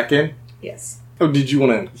you head back in? Yes. Oh, did you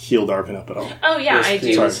want to heal Darvin up at all? Oh, yeah, Yes, I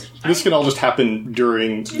do. Sorry. please. This can all just happen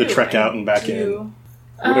during the trek out and back in.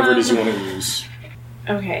 Whatever it is you want to use.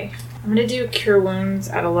 Okay. I'm going to do Cure Wounds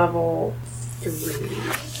at a level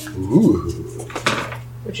 3. Ooh.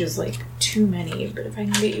 Which is like too many, but if I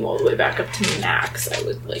can get you all the way back up to max, I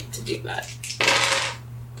would like to do that.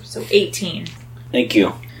 So 18. Thank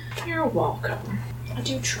you. You're welcome. I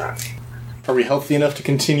do try. Are we healthy enough to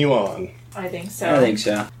continue on? I think so. I think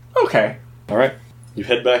so. Okay. Alright. You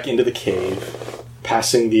head back into the cave,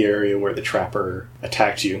 passing the area where the trapper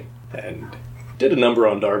attacked you, and did a number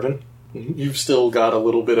on Darvin. You've still got a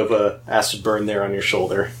little bit of a acid burn there on your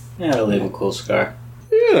shoulder. Yeah, it'll leave a cool scar.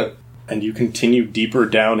 Yeah. And you continue deeper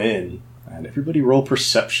down in, and everybody roll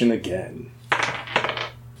perception again.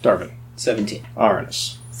 Darvin. 17.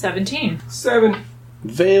 Aranis. 17. 7.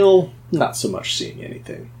 Vale, not so much seeing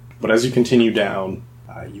anything. But as you continue down,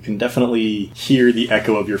 you can definitely hear the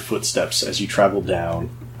echo of your footsteps as you travel down,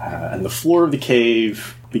 and the floor of the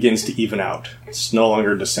cave begins to even out. It's no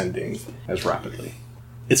longer descending as rapidly.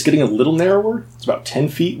 It's getting a little narrower. It's about 10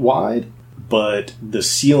 feet wide, but the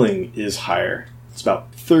ceiling is higher. It's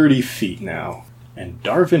about 30 feet now. And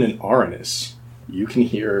Darvin and Aranis, you can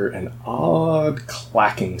hear an odd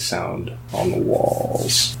clacking sound on the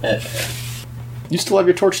walls. You still have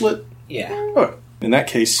your torch lit? Yeah. Oh, in that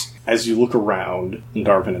case, as you look around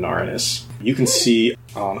Darvin and Aranis, you can see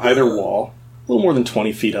on either wall, a little more than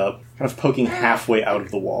 20 feet up, kind of poking halfway out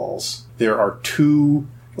of the walls, there are two,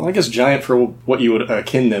 well, I guess giant for what you would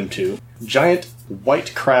akin them to, giant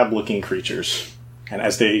white crab-looking creatures. And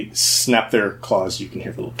as they snap their claws, you can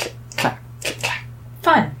hear the little click, clack, click, clack.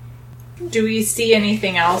 Fun. Do we see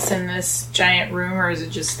anything else in this giant room, or is it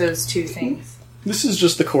just those two things? This is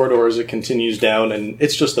just the corridor as it continues down, and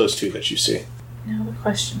it's just those two that you see. Now the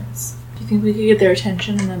question is, do you think we could get their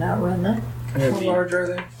attention and then outrun them? How large are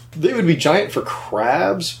they? They would be giant for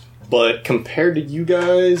crabs, but compared to you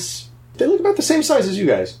guys, they look about the same size as you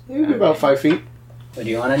guys. They would be about 5 feet. What do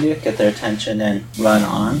you want to do? Get their attention and run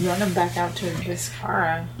on? Run them back out to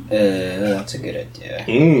Viscara. That's a good idea.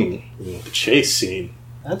 The chase scene.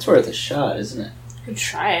 That's worth a shot, isn't it? Could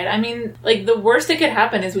try it. I mean, like, the worst that could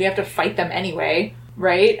happen is we have to fight them anyway,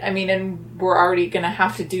 right? I mean, and we're already gonna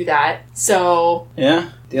have to do that, so...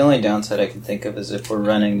 Yeah. The only downside I can think of is if we're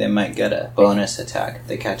running, they might get a bonus attack if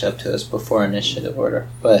they catch up to us before initiative order.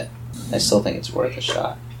 But I still think it's worth a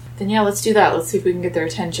shot. Then yeah, let's do that. Let's see if we can get their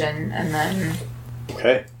attention, and then...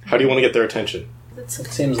 Okay. How do you want to get their attention? Let's... It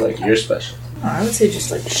seems like your special. I would say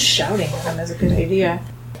just, like, shouting at them is a good idea.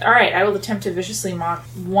 Alright, I will attempt to viciously mock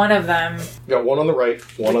one of them You got one on the right,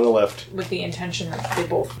 one on the left. with the intention that they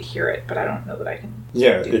both hear it, but I don't know that I can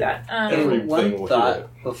Yeah. do that. every- Everything will One hear thought it.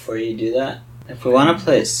 before you do that. If we want to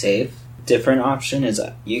play it safe, different option is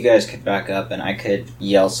you guys could back up and I could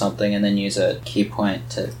yell something and then use a key point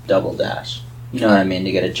to double dash. You know what I mean?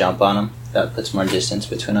 To get a jump on them. That puts more distance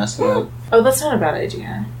between us and them. Oh, that's not a bad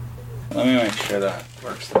idea. Let me make sure that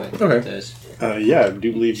works the way Okay. it does. Yeah, I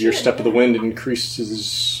do believe your step of the wind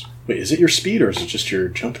increases... Wait, is it your speed or is it just your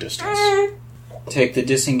jump distance? Take the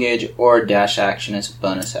disengage or dash action as a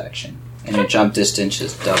bonus action. And your jump distance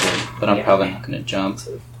is doubled, but I'm Yeah. probably not going to jump.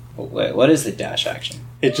 Wait, what is the dash action?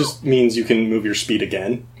 It just means you can move your speed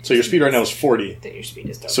again. So your speed right now is 40. That your speed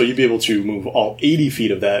is double. So you'd be able to move all 80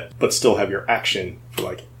 feet of that, but still have your action for,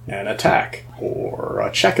 like, an attack or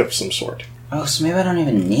a check of some sort. Oh, so maybe I don't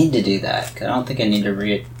even need to do that. 'Cause I don't think I need to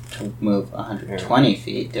move 120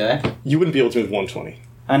 feet, do I? You wouldn't be able to move 120.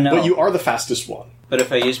 I know. But you are the fastest one. But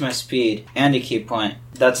if I use my speed and a key point,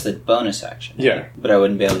 that's the bonus action. Yeah. But I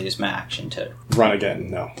wouldn't be able to use my action to... Run again,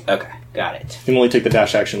 no. Okay, got it. You can only take the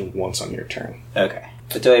dash action once on your turn. Okay.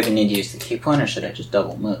 But do I even need to use the key point, or should I just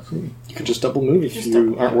double move? You could just double move if Just you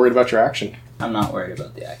double aren't move. worried about your action. I'm not worried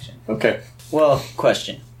about the action. Okay. Well,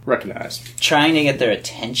 question. Recognized. Trying to get their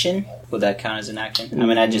attention, would that count as an action? I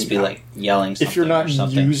mean, I'd just be, like, yelling something If you're not or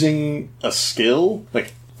something. using a skill,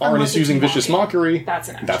 like Arn Unless is it's using Vicious Mockery, That's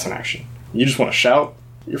an action. that's an action. You just want to shout,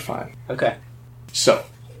 you're fine. Okay. So,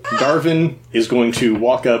 Darvin is going to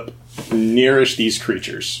walk up nearish these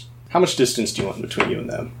creatures. How much distance do you want between you and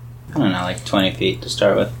them? I don't know, like 20 feet to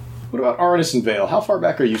start with. What about Arnis and Vale? How far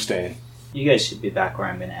back are you staying? You guys should be back where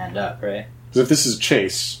I'm going to end up, right? Because if this is a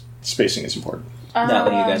chase, spacing is important. That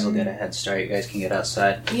way you guys will get a head start. You guys can get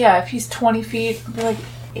outside. Yeah, if he's 20 feet, I'll be like,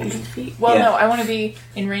 80 feet? Well, Yeah. no, I want to be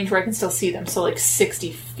in range where I can still see them, so like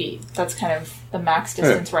 60 feet. That's kind of the max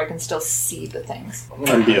distance where I can still see the things.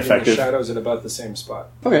 And be effective. The shadows at about the same spot.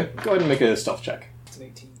 Okay, go ahead and make a stealth check. It's an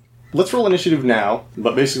 18. Let's roll initiative now,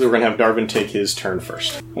 but basically we're going to have Darvin take his turn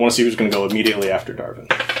first. I want to see who's going to go immediately after Darvin.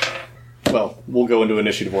 Well, we'll go into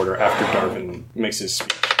initiative order after Darvin makes his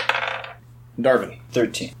speech. Darvin,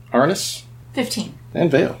 13. Arnis, 15. and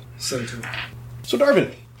Vale. 17. So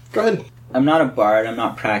Darvin, go ahead. I'm not a bard. I'm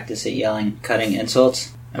not practiced at yelling, cutting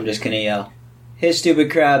insults. I'm just gonna yell, "Hey, stupid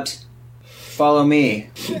crabs, follow me!"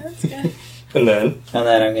 Yeah, that's good. And then, And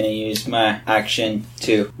then I'm gonna use my action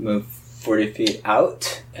to move 40 feet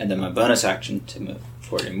out, and then my bonus action to move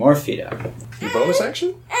 40 more feet out. your bonus action?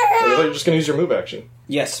 Or I thought you were just going to use your move action.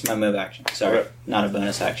 Yes, my move action. Sorry, Okay. not a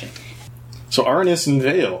bonus action. So Arnis and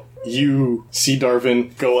Vale, you see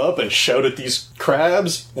Darvin go up and shout at these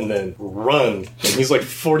crabs, and then run. And he's like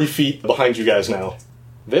 40 feet behind you guys now.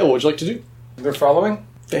 Vale, what would you like to do? They're following?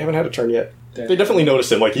 They haven't had a turn yet. They definitely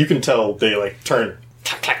noticed him. Like, you can tell they, like, turn.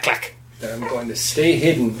 Clack, clack, clack. Then I'm going to stay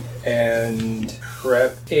hidden and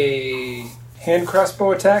prep a hand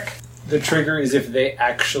crossbow attack. The trigger is if they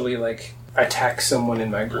actually, like, attack someone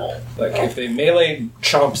in my group. Like, if they melee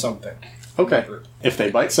chomp something. Okay. If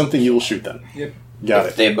they bite something, you will shoot them. Yep. Got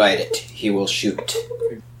If it. they bite it, he will shoot.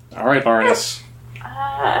 All right, Arnis.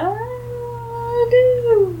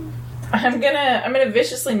 I'm gonna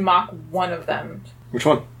viciously mock one of them. Which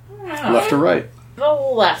one? Oh, Left or right? The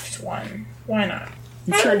left one. Why not?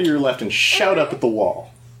 You turn to your left and shout up at the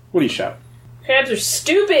wall. What do you shout? Crabs are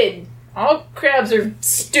stupid. All crabs are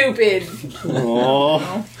stupid.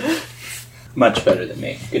 Oh. Much better than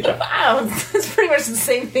me. Good job. Wow, that's pretty much the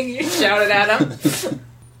same thing you shouted at him.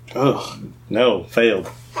 Ugh. No, failed.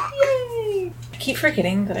 Yay! I keep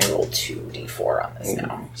forgetting that I roll 2d4 on this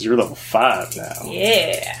now. 'Cause you're level 5 now.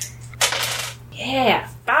 Yeah. Yeah,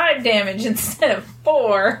 5 damage instead of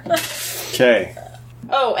 4. Okay.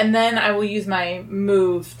 Oh, and then I will use my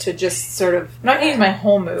move to just sort of... I'm not going to use my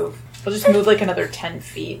whole move. I'll just move like another 10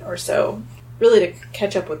 feet or so. Really to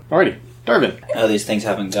catch up with... Alrighty. Darvin. Oh, these things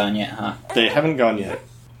haven't gone yet, huh? They haven't gone yet.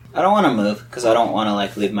 I don't want to move, because I don't want to,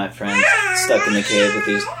 like, leave my friends stuck in the cave with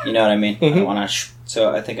these... You know what I mean? I don't want to...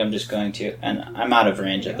 So I think I'm just going to... And I'm out of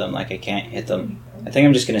range of them, like, I can't hit them. I think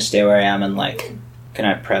I'm just going to stay where I am and, like... Can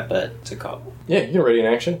I prep what's it called? Yeah, you can ready an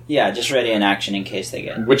action. Yeah, just ready an action in case they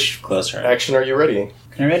get Which closer. action are you readying?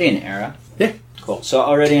 Can I ready an arrow? Yeah. Cool. So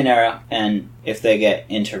I'll ready an arrow, and if they get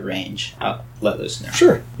into range, I'll let loose an arrow.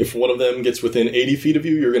 Sure. If one of them gets within 80 feet of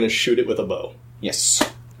you, you're going to shoot it with a bow. Yes.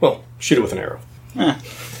 Well, shoot it with an arrow.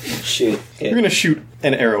 Shoot. You're going to shoot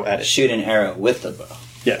an arrow at it. Shoot an arrow with the bow.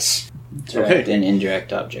 Yes. Direct and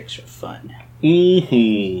indirect objects are fun.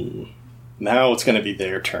 Mm-hmm. Now it's going to be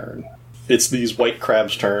their turn. It's these white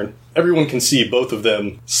crabs' turn. Everyone can see both of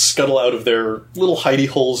them scuttle out of their little hidey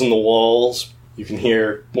holes in the walls. You can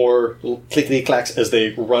hear more little clickety-clacks as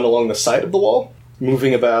they run along the side of the wall,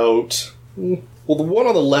 moving about... Well, the one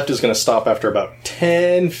on the left is going to stop after about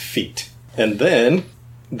 10 feet. And then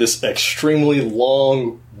this extremely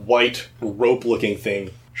long, white, rope-looking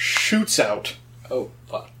thing shoots out Oh,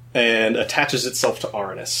 fuck. and attaches itself to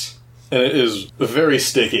Arnis. And it is very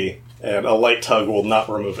sticky, and a light tug will not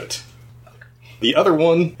remove it. The other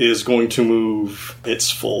one is going to move its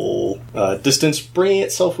full distance, bringing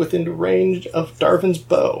itself within range of Darvin's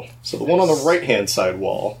bow. So the one on the right-hand side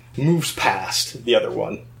wall moves past the other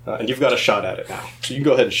one, and you've got a shot at it now. So you can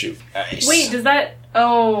go ahead and shoot. Nice. Wait, does that...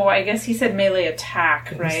 Oh, I guess he said melee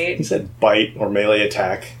attack, right? He said bite or melee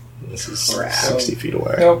attack. This is Crap. 60 feet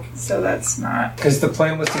away. Nope. So that's not... Because the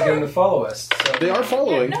plan was to get them to follow us. So. They are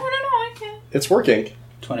following. No, I can't. It's working.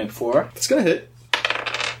 24. It's going to hit.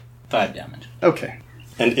 5 damage. Okay.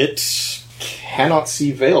 And it cannot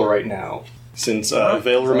see Vale right now, since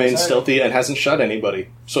Vale remains outside. stealthy and hasn't shot anybody.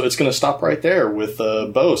 So it's going to stop right there with a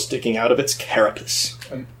bow sticking out of its carapace.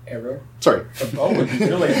 An arrow? Sorry. A bow would be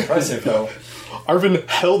really impressive, though. Arvin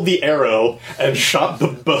held the arrow and shot the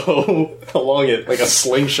bow along it like a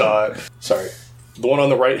slingshot. Sorry. The one on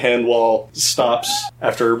the right-hand wall stops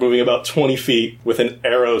after moving about 20 feet with an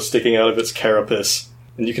arrow sticking out of its carapace.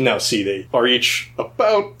 And you can now see they are each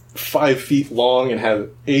about 5 feet long and have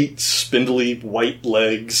 8 spindly white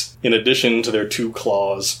legs in addition to their 2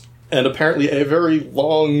 claws. And apparently a very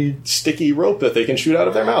long, sticky rope that they can shoot out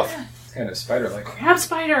of their mouth. It's kind of spider-like. Crab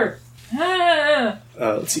spider! Ah!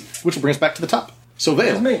 Let's see. Which will bring us back to the top. So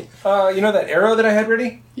That's Vale. me. You know that arrow that I had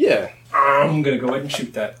ready? Yeah. I'm gonna go ahead and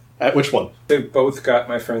shoot that. At which one? They both got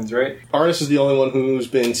my friends, right? Arnis is the only one who's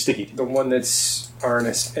been sticky. The one that's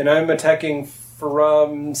Arnis. And I'm attacking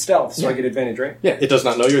from stealth, so I get advantage, right? Yeah, it does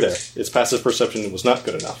not know you're there. Its passive perception was not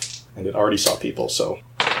good enough. And it already saw people, so...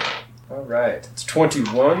 Alright. It's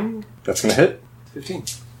 21. That's going to hit. 15.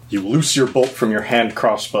 You loose your bolt from your hand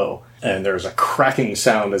crossbow, and there's a cracking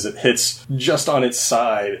sound as it hits just on its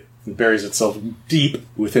side and buries itself deep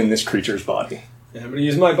within this creature's body. And I'm going to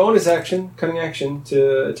use my bonus action, cunning action,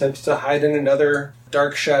 to attempt to hide in another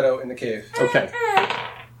dark shadow in the cave. Okay.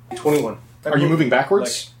 21. Are you moving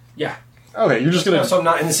backwards? Yeah. Okay, you're just gonna So I'm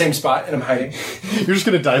not in the same spot and I'm hiding. you're just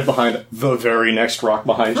gonna dive behind the very next rock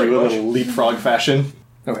behind you in a little leapfrog fashion.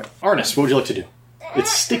 Okay. Arnis, what would you like to do? It's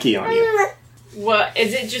sticky on you. What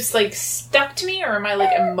is it? Just like stuck to me, or am I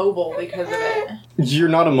like immobile because of it? You're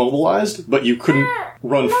not immobilized, but you couldn't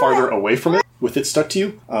run farther away from it with it stuck to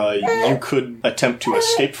you. You could attempt to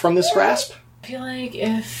escape from this grasp. I feel like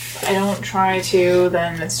if I don't try to,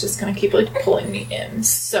 then it's just gonna keep like pulling me in.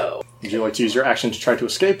 So Would you like to use your action to try to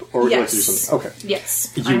escape, or would you like to do Yes. something? Okay.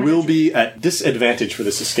 yes, You will be at disadvantage for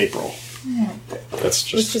this escape roll. That's Let's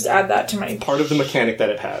just just add that to my part of the mechanic that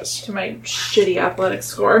it has. shitty athletic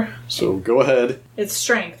score. So go ahead. It's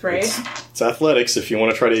strength, right? It's athletics if you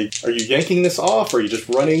want to try to... Are you yanking this off, or are you just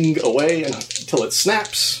running away until it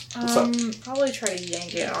snaps? What's up? Probably try to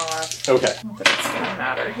yank it off. Okay. Not that it's gonna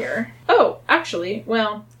matter here. Oh, actually,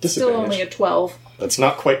 well, still Disadvantage. only a 12. That's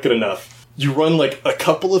not quite good enough. You run like a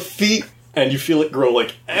couple of feet, and you feel it grow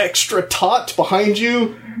like extra taut behind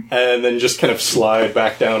you, and then just kind of slide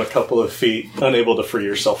back down a couple of feet, unable to free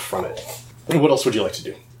yourself from it. And what else would you like to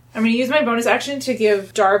do? I'm gonna use my bonus action to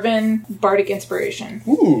give Darvin Bardic Inspiration.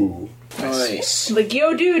 Ooh. Nice. Like,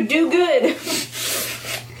 yo, dude, do good!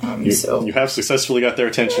 You have successfully got their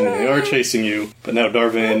attention, and they are chasing you, but now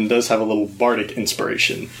Darvin does have a little bardic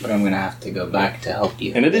inspiration. But I'm gonna have to go back to help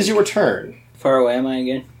you. And it is your turn. Far away am I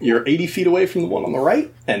again? You're 80 feet away from the one on the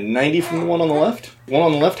right, and 90 from the one on the left. The one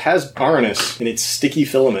on the left has Arnis in its sticky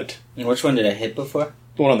filament. And which one did I hit before?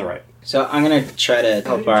 The one on the right. So I'm gonna try to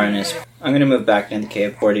help Baroness. I'm gonna move back in the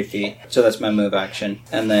cave 40 feet. So that's my move action.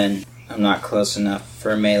 And then I'm not close enough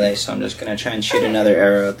for melee, so I'm just gonna try and shoot another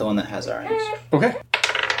arrow at the one that has Baroness. Okay.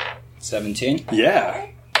 17. Yeah.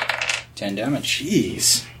 10 damage.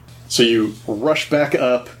 Jeez. So you rush back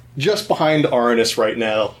up just behind Arnis right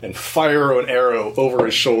now and fire an arrow over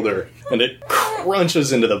his shoulder, and it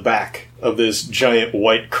crunches into the back of this giant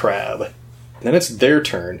white crab. Then it's their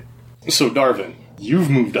turn. So Darvin, you've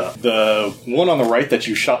moved up. The one on the right that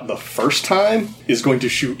you shot the first time is going to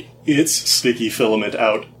shoot its sticky filament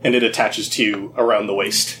out, and it attaches to you around the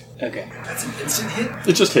waist. Okay. That's an instant hit.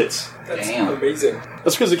 It just hits. That's Damn. amazing.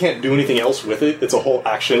 That's because it can't do anything else with it. It's a whole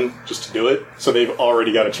action just to do it. So they've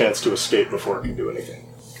already got a chance to escape before it can do anything.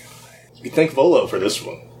 You can thank Volo for this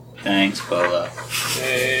one. Thanks, Bola.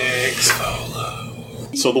 Thanks,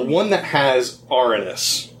 Volo. So the one that has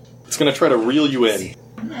Arnis, it's going to try to reel you in.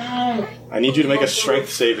 Oh, I need you to make a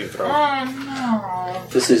strength saving throw. no.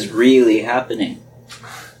 This is really happening.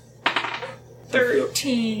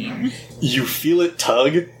 13. You feel it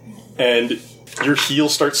tug, and your heel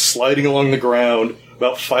starts sliding along the ground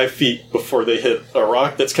about 5 feet before they hit a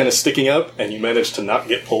rock that's kind of sticking up, and you manage to not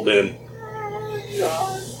get pulled in.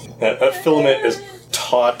 That filament is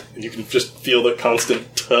taut, and you can just feel the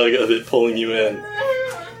constant tug of it pulling you in.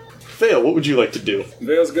 Vale, what would you like to do?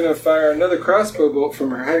 Vale's gonna fire another crossbow bolt from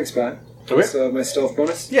her hiding spot. Okay. That's my stealth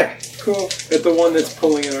bonus. Yeah. Cool. At the one that's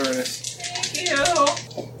pulling an Arnis. Thank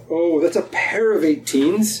you. Oh, that's a pair of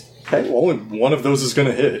 18s. Okay, well, only one of those is going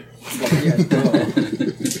to hit. Yeah, duh.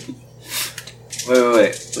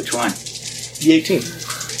 Wait. Which one? The 18.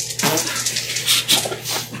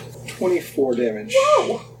 24 damage.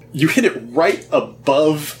 You hit it right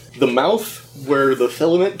above the mouth where the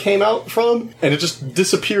filament came out from, and it just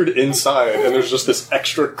disappeared inside, and there's just this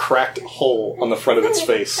extra cracked hole on the front of its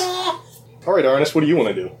face. Alright, Arnis, what do you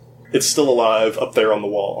want to do? It's still alive up there on the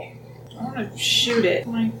wall. I want to shoot it.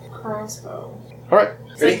 My crossbow. Alright.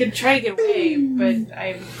 So I could try to get away, but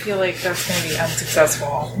I feel like that's going to be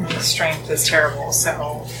unsuccessful. My strength is terrible,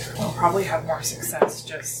 so I'll probably have more success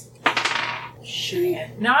just shooting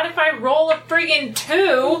it. Not if I roll a friggin'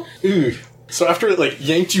 2! Ooh. So after it,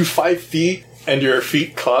 yanked you 5 feet, and your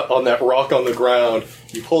feet caught on that rock on the ground,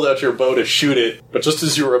 you pulled out your bow to shoot it, but just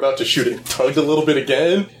as you were about to shoot it, tugged a little bit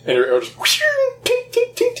again, and your arrow just tink,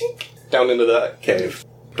 tink, tink, tink, down into that cave.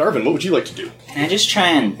 Darvin, what would you like to do? Can I just try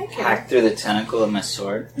and hack through the tentacle of my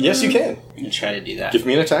sword? Yes, you can. I'm gonna try to do that. Give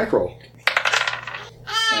me an attack roll.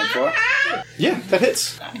 24? Yeah, that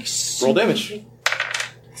hits. Nice. Roll damage.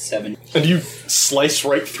 7. And you slice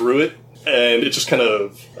right through it, and it just kind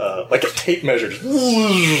of, like a tape measure,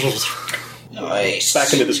 just Nice.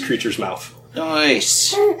 back into this creature's mouth.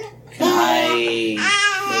 Nice. Can I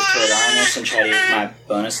move toward Arnis and try to use my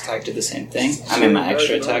bonus attack to do the same thing? I mean, my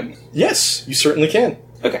extra attack? Yes, you certainly can.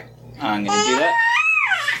 Okay. I'm gonna do that.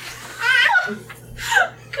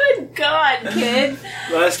 Good God, kid.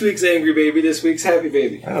 Last week's angry baby, this week's happy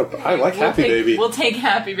baby. I like Happy Baby. We'll take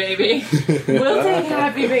Happy Baby. We'll take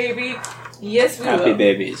Happy Baby. Yes, we will. Happy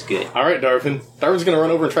baby is good. All right, Darvin. Darvin's going to run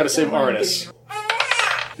over and try to save Arnis.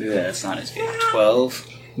 Yeah, that's not as good. 12.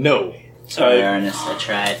 No. Sorry, Arnis, I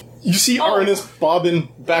tried. You see Arnis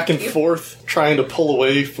bobbing back and forth, trying to pull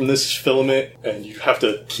away from this filament, and you have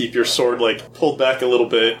to keep your sword, pulled back a little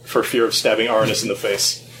bit for fear of stabbing Arnis in the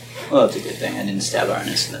face. Well, that's a good thing. I didn't stab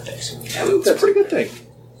Arnis in the face. That's a pretty good thing.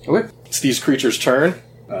 Okay. It's these creatures' turn.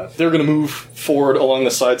 They're going to move forward along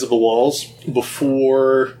the sides of the walls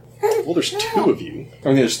before... Well, there's 2 of you. I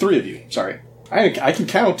mean, there's 3 of you. Sorry. I can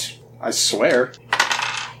count. I swear.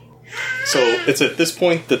 So it's at this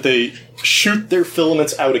point that they shoot their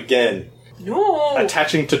filaments out again, No.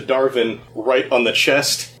 attaching to Darvin right on the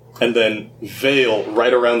chest, and then Vale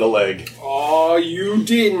right around the leg, Oh, you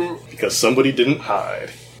didn't. because somebody didn't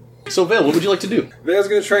hide. So Vale, what would you like to do? Vale's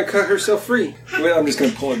gonna try and cut herself free. Wait, I'm just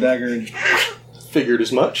gonna pull a dagger and... Figured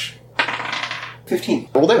as much. 15.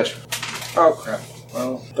 Roll damage. Oh, crap.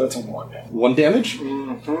 Well, that's a 1. 1 damage.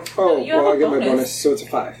 Mm-hmm. Oh, You have well, a I get my bonus. bonus, so it's a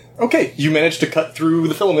 5. Okay, you manage to cut through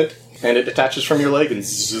the filament, and it detaches from your leg and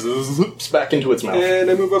zips back into its mouth. And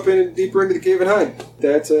I move up deeper into the cave and hide.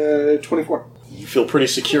 That's 24. You feel pretty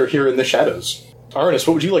secure here in the shadows. Arnis,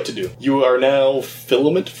 what would you like to do? You are now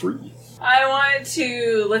filament free. I want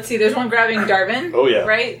to... Let's see, there's one grabbing Darvin. Oh, yeah.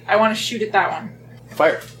 Right? I want to shoot at that one.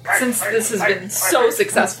 Fire. Since this has been so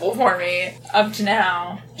successful for me up to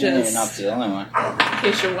now. You're Just not the only one. in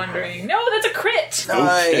case you're wondering. No, that's a crit!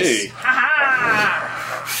 Okay.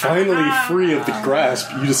 Ha Finally free of the grasp,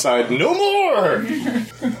 you decide, no more!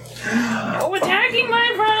 No attacking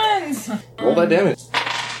my friends! Roll that damage.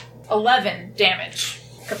 11 damage.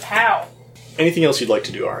 Kapow. Anything else you'd like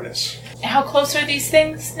to do, Arnis? How close are these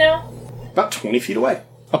things now? About 20 feet away.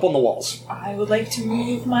 Up on the walls. I would like to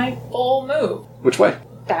move my full move. Which way?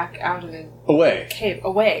 Back out of the Away. cave.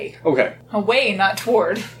 Away. Okay. Away, not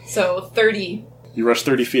toward. So 30. You rush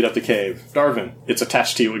 30 feet up the cave. Darvin, it's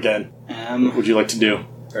attached to you again. What would you like to do?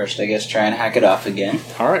 First, I guess try and hack it off again.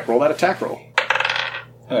 Alright, roll that attack roll.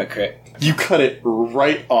 Oh, a crit. You cut it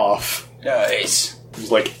right off. Nice.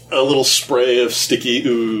 There's like a little spray of sticky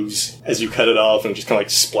ooze as you cut it off and it just kind of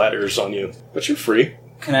splatters on you. But you're free.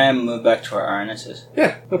 Can I move back to where Arnis is?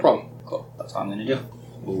 Yeah, no problem. Cool. That's all I'm gonna do.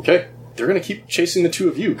 Okay. They're going to keep chasing the 2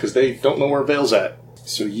 of you because they don't know where Vale's at.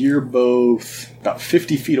 So you're both about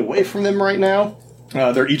 50 feet away from them right now.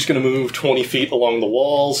 They're each going to move 20 feet along the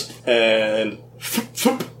walls and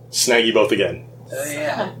snag you both again. Oh,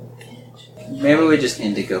 yeah. Maybe we just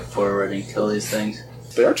need to go forward and kill these things.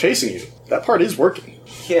 They are chasing you. That part is working.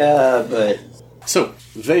 Yeah, but... So,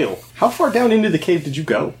 Vale, how far down into the cave did you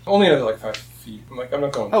go? Only another 5 feet. I'm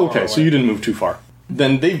not going. Oh, okay, far so away. you didn't move too far.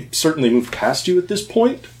 Then they've certainly moved past you at this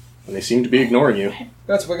point, and they seem to be ignoring you.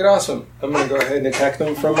 That's wicked awesome. I'm going to go ahead and attack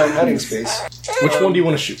them from my hiding space. Which one do you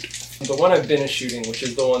want to shoot? The one I've been shooting, which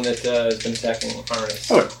is the one that has been attacking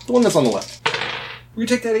Arnis. Okay, the one that's on the left. We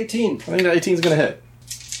take that 18. I think that 18's going to hit.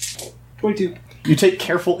 22. You take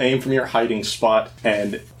careful aim from your hiding spot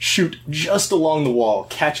and shoot just along the wall.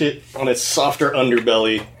 Catch it on its softer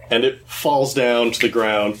underbelly, and it falls down to the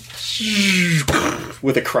ground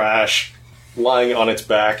with a crash, lying on its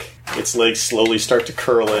back. Its legs slowly start to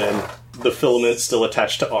curl in. The filament still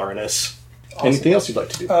attached to Arnis. Awesome. Anything else you'd like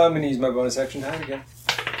to do? I'm going to use my bonus action to hide again.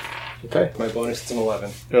 Okay. My bonus is an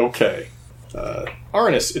 11. Okay.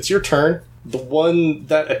 Arnis, it's your turn. The one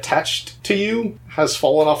that attached to you has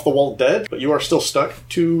fallen off the wall dead, but you are still stuck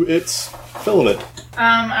to its filament.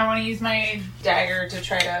 I want to use my dagger to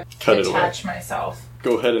try to Cut it attach myself.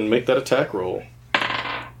 Go ahead and make that attack roll.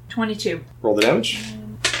 22. Roll the damage.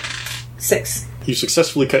 6. You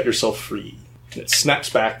successfully cut yourself free. And it snaps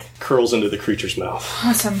back, curls into the creature's mouth.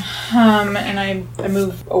 Awesome. And I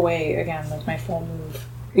move away again with my full move.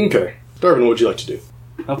 Okay. Darvin, what would you like to do?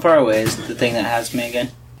 How far away is the thing that has me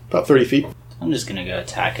again? About 30 feet. I'm just gonna go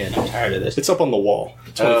attack it. I'm tired of this. It's up on the wall.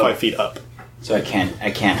 25 feet up. So I can't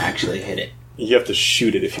actually hit it. You have to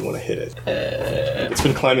shoot it if you want to hit it. It's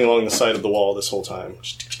been climbing along the side of the wall this whole time.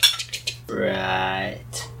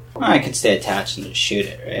 Right. Well, I could stay attached and just shoot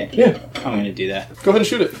it, right? Yeah. I'm gonna do that. Go ahead and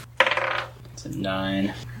shoot it. It's a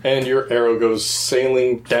 9. And your arrow goes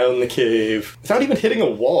sailing down the cave without even hitting a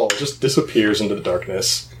wall. It just disappears into the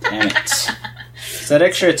darkness. Damn it. Does that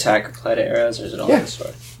extra attack apply to arrows, or is it only Yeah. the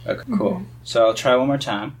sword? Okay, cool. So I'll try one more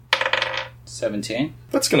time. 17.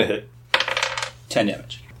 That's gonna hit. 10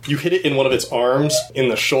 damage. You hit it in one of its arms, in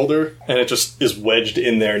the shoulder, and it just is wedged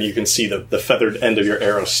in there, and you can see the feathered end of your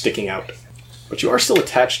arrow sticking out. But you are still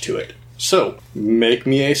attached to it. So, make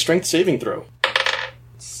me a strength saving throw.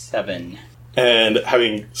 7. And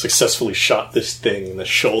having successfully shot this thing in the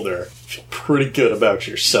shoulder, you feel pretty good about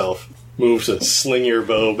yourself. Move to sling your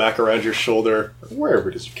bow back around your shoulder, or wherever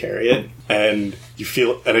it is you carry it, and you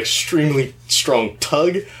feel an extremely strong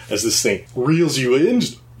tug as this thing reels you in,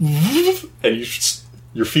 and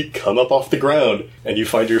your feet come up off the ground, and you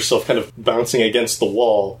find yourself kind of bouncing against the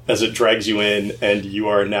wall as it drags you in, and you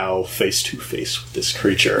are now face to face with this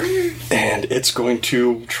creature. And it's going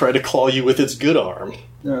to try to claw you with its good arm.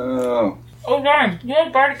 No. Oh darn! You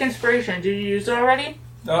had Bardic Inspiration. Did you use it already?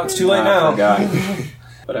 No, it's too late I now. forgot.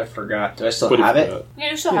 But I forgot. Do I still What have if, it?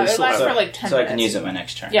 Yeah, you still Yeah, have you it. It still lasts have for it. like 10 So minutes. I can use it my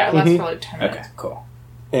next turn. Yeah, it lasts for like 10 minutes. Okay, cool.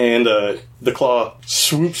 And the claw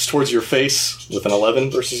swoops towards your face with an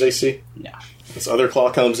 11 versus AC. No. This other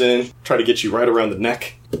claw comes in, try to get you right around the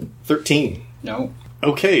neck. 13. No.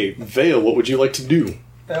 Okay, Vale, what would you like to do?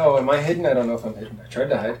 Oh, am I hidden? I don't know if I'm hidden. I tried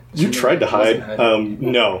to hide. You tried to hide. Wasn't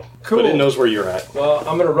hiding. No. Cool. But it knows where you're at. Well,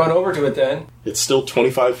 I'm going to run over to it then. It's still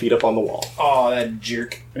 25 feet up on the wall. Oh, that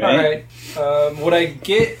jerk. Right. Alright. Would I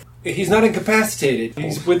get... He's not incapacitated.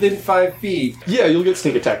 He's within 5 feet. Yeah, you'll get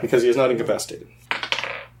sneak attack because he is not incapacitated.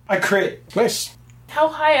 I crit. Nice. How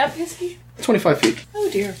high up is he? 25 feet. Oh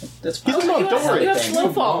dear. That's He's fine. a monk, don't worry. You have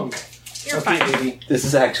slow fall. You're Okay, fine. baby. This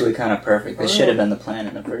is actually kind of perfect. This should have been the plan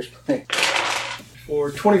in the first place. For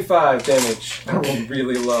 25 damage. I rolled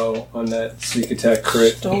really low on that sneak attack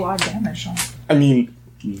crit. Still a lot of damage on. I mean,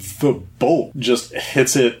 the bolt just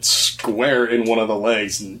hits it square in one of the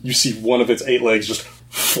legs, and you see one of its 8 legs just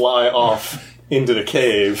fly off into the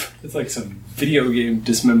cave. It's like some video game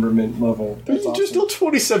dismemberment level. That's You just awesome. deal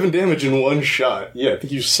 27 damage in one shot. Yeah, I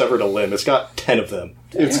think you severed a limb. It's got 10 of them.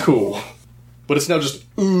 It's cool. But it's now just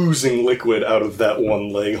oozing liquid out of that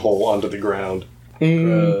one leg hole onto the ground.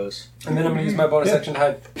 Gross. And then I'm going to use my bonus action to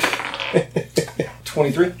hide.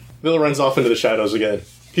 23. Vale runs off into the shadows again.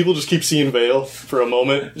 People just keep seeing Vale for a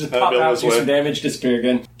moment. Just and pop Vale out, goes do some away. damage, disappear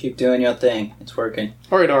again. Keep doing your thing. It's working.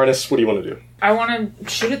 Alright, Arnis, what do you want to do? I want to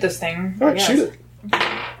shoot at this thing. Alright, Yes. shoot it.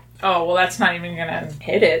 Oh, well, that's not even going to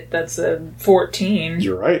hit it. That's a 14.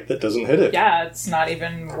 You're right, that doesn't hit it. Yeah, it's not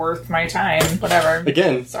even worth my time. Whatever.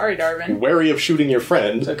 Again, Sorry, Darvin. wary of shooting your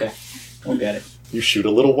friend, It's okay. We'll get it. you shoot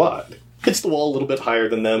a little wide. Hits the wall a little bit higher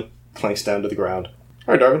than them, clanks down to the ground.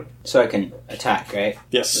 Alright, Darwin. So I can attack, right?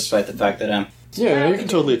 Yes. Despite the fact that I'm... Yeah, you can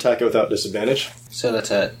totally attack it without disadvantage. So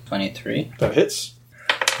that's a 23. That hits.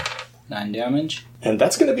 9 damage. And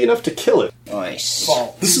that's going to be enough to kill it. Nice.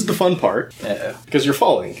 Fall. This is the fun part, Uh-oh. because you're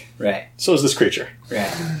falling. Right. So is this creature.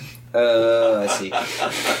 Right. I see.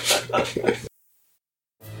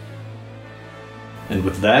 And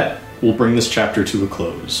with that, we'll bring this chapter to a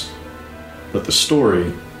close. But the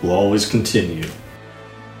story will always continue.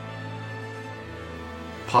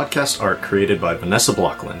 Podcast art created by Vanessa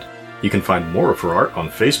Blockland. You can find more of her art on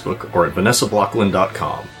Facebook or at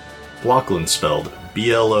vanessablockland.com. Blockland spelled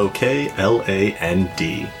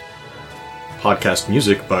Blokland. Podcast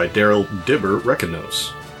music by Daryl Dibber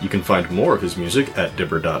Reconos. You can find more of his music at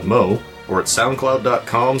dibber.mo or at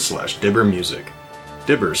soundcloud.com/dibbermusic.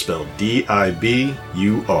 Dibber spelled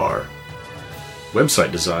D-I-B-U-R.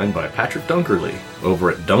 Website design by Patrick Dunkerley over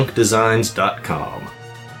at dunkdesigns.com.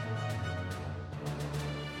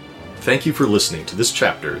 Thank you for listening to this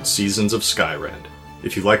chapter in Seasons of Skyrend.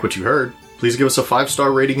 If you like what you heard, please give us a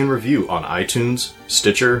 5-star rating and review on iTunes,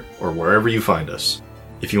 Stitcher, or wherever you find us.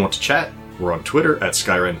 If you want to chat, we're on Twitter at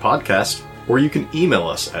Skyrend Podcast, or you can email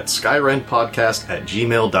us at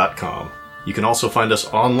skyrendpodcast@gmail.com. You can also find us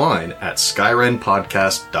online at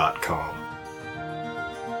skyrendpodcast.com.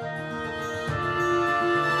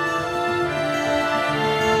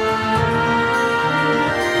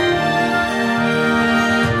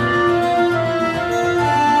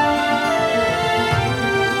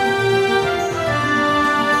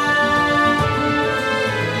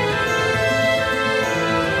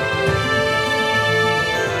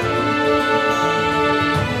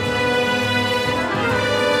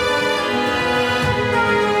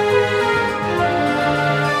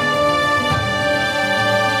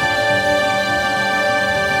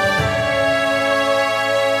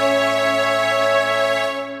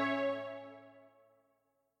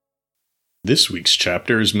 This week's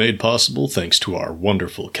chapter is made possible thanks to our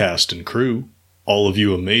wonderful cast and crew, all of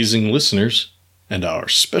you amazing listeners, and our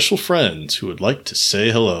special friends who would like to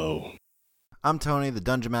say hello. I'm Tony, the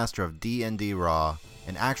Dungeon Master of D&D Raw,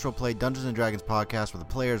 an actual play Dungeons & Dragons podcast where the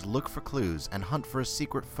players look for clues and hunt for a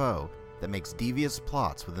secret foe that makes devious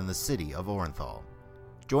plots within the city of Orenthal.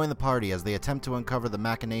 Join the party as they attempt to uncover the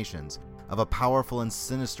machinations of a powerful and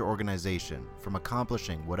sinister organization from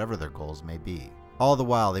accomplishing whatever their goals may be. All the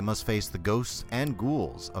while, they must face the ghosts and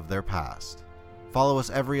ghouls of their past. Follow us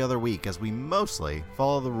every other week as we mostly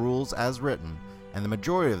follow the rules as written, and the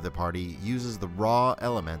majority of the party uses the raw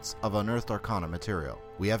elements of Unearthed Arcana material.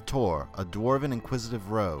 We have Tor, a dwarven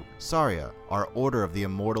inquisitive rogue, Saria, our Order of the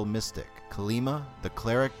Immortal Mystic, Kalima, the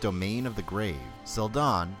Cleric Domain of the Grave,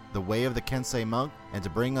 Sildan, the Way of the Kensei Monk, and to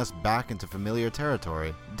bring us back into familiar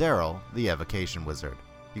territory, Daryl, the Evocation Wizard.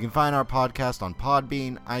 You can find our podcast on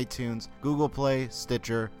Podbean, iTunes, Google Play,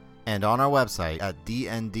 Stitcher, and on our website at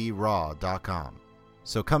dndraw.com.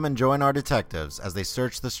 So come and join our detectives as they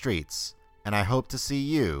search the streets, and I hope to see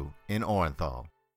you in Orenthal.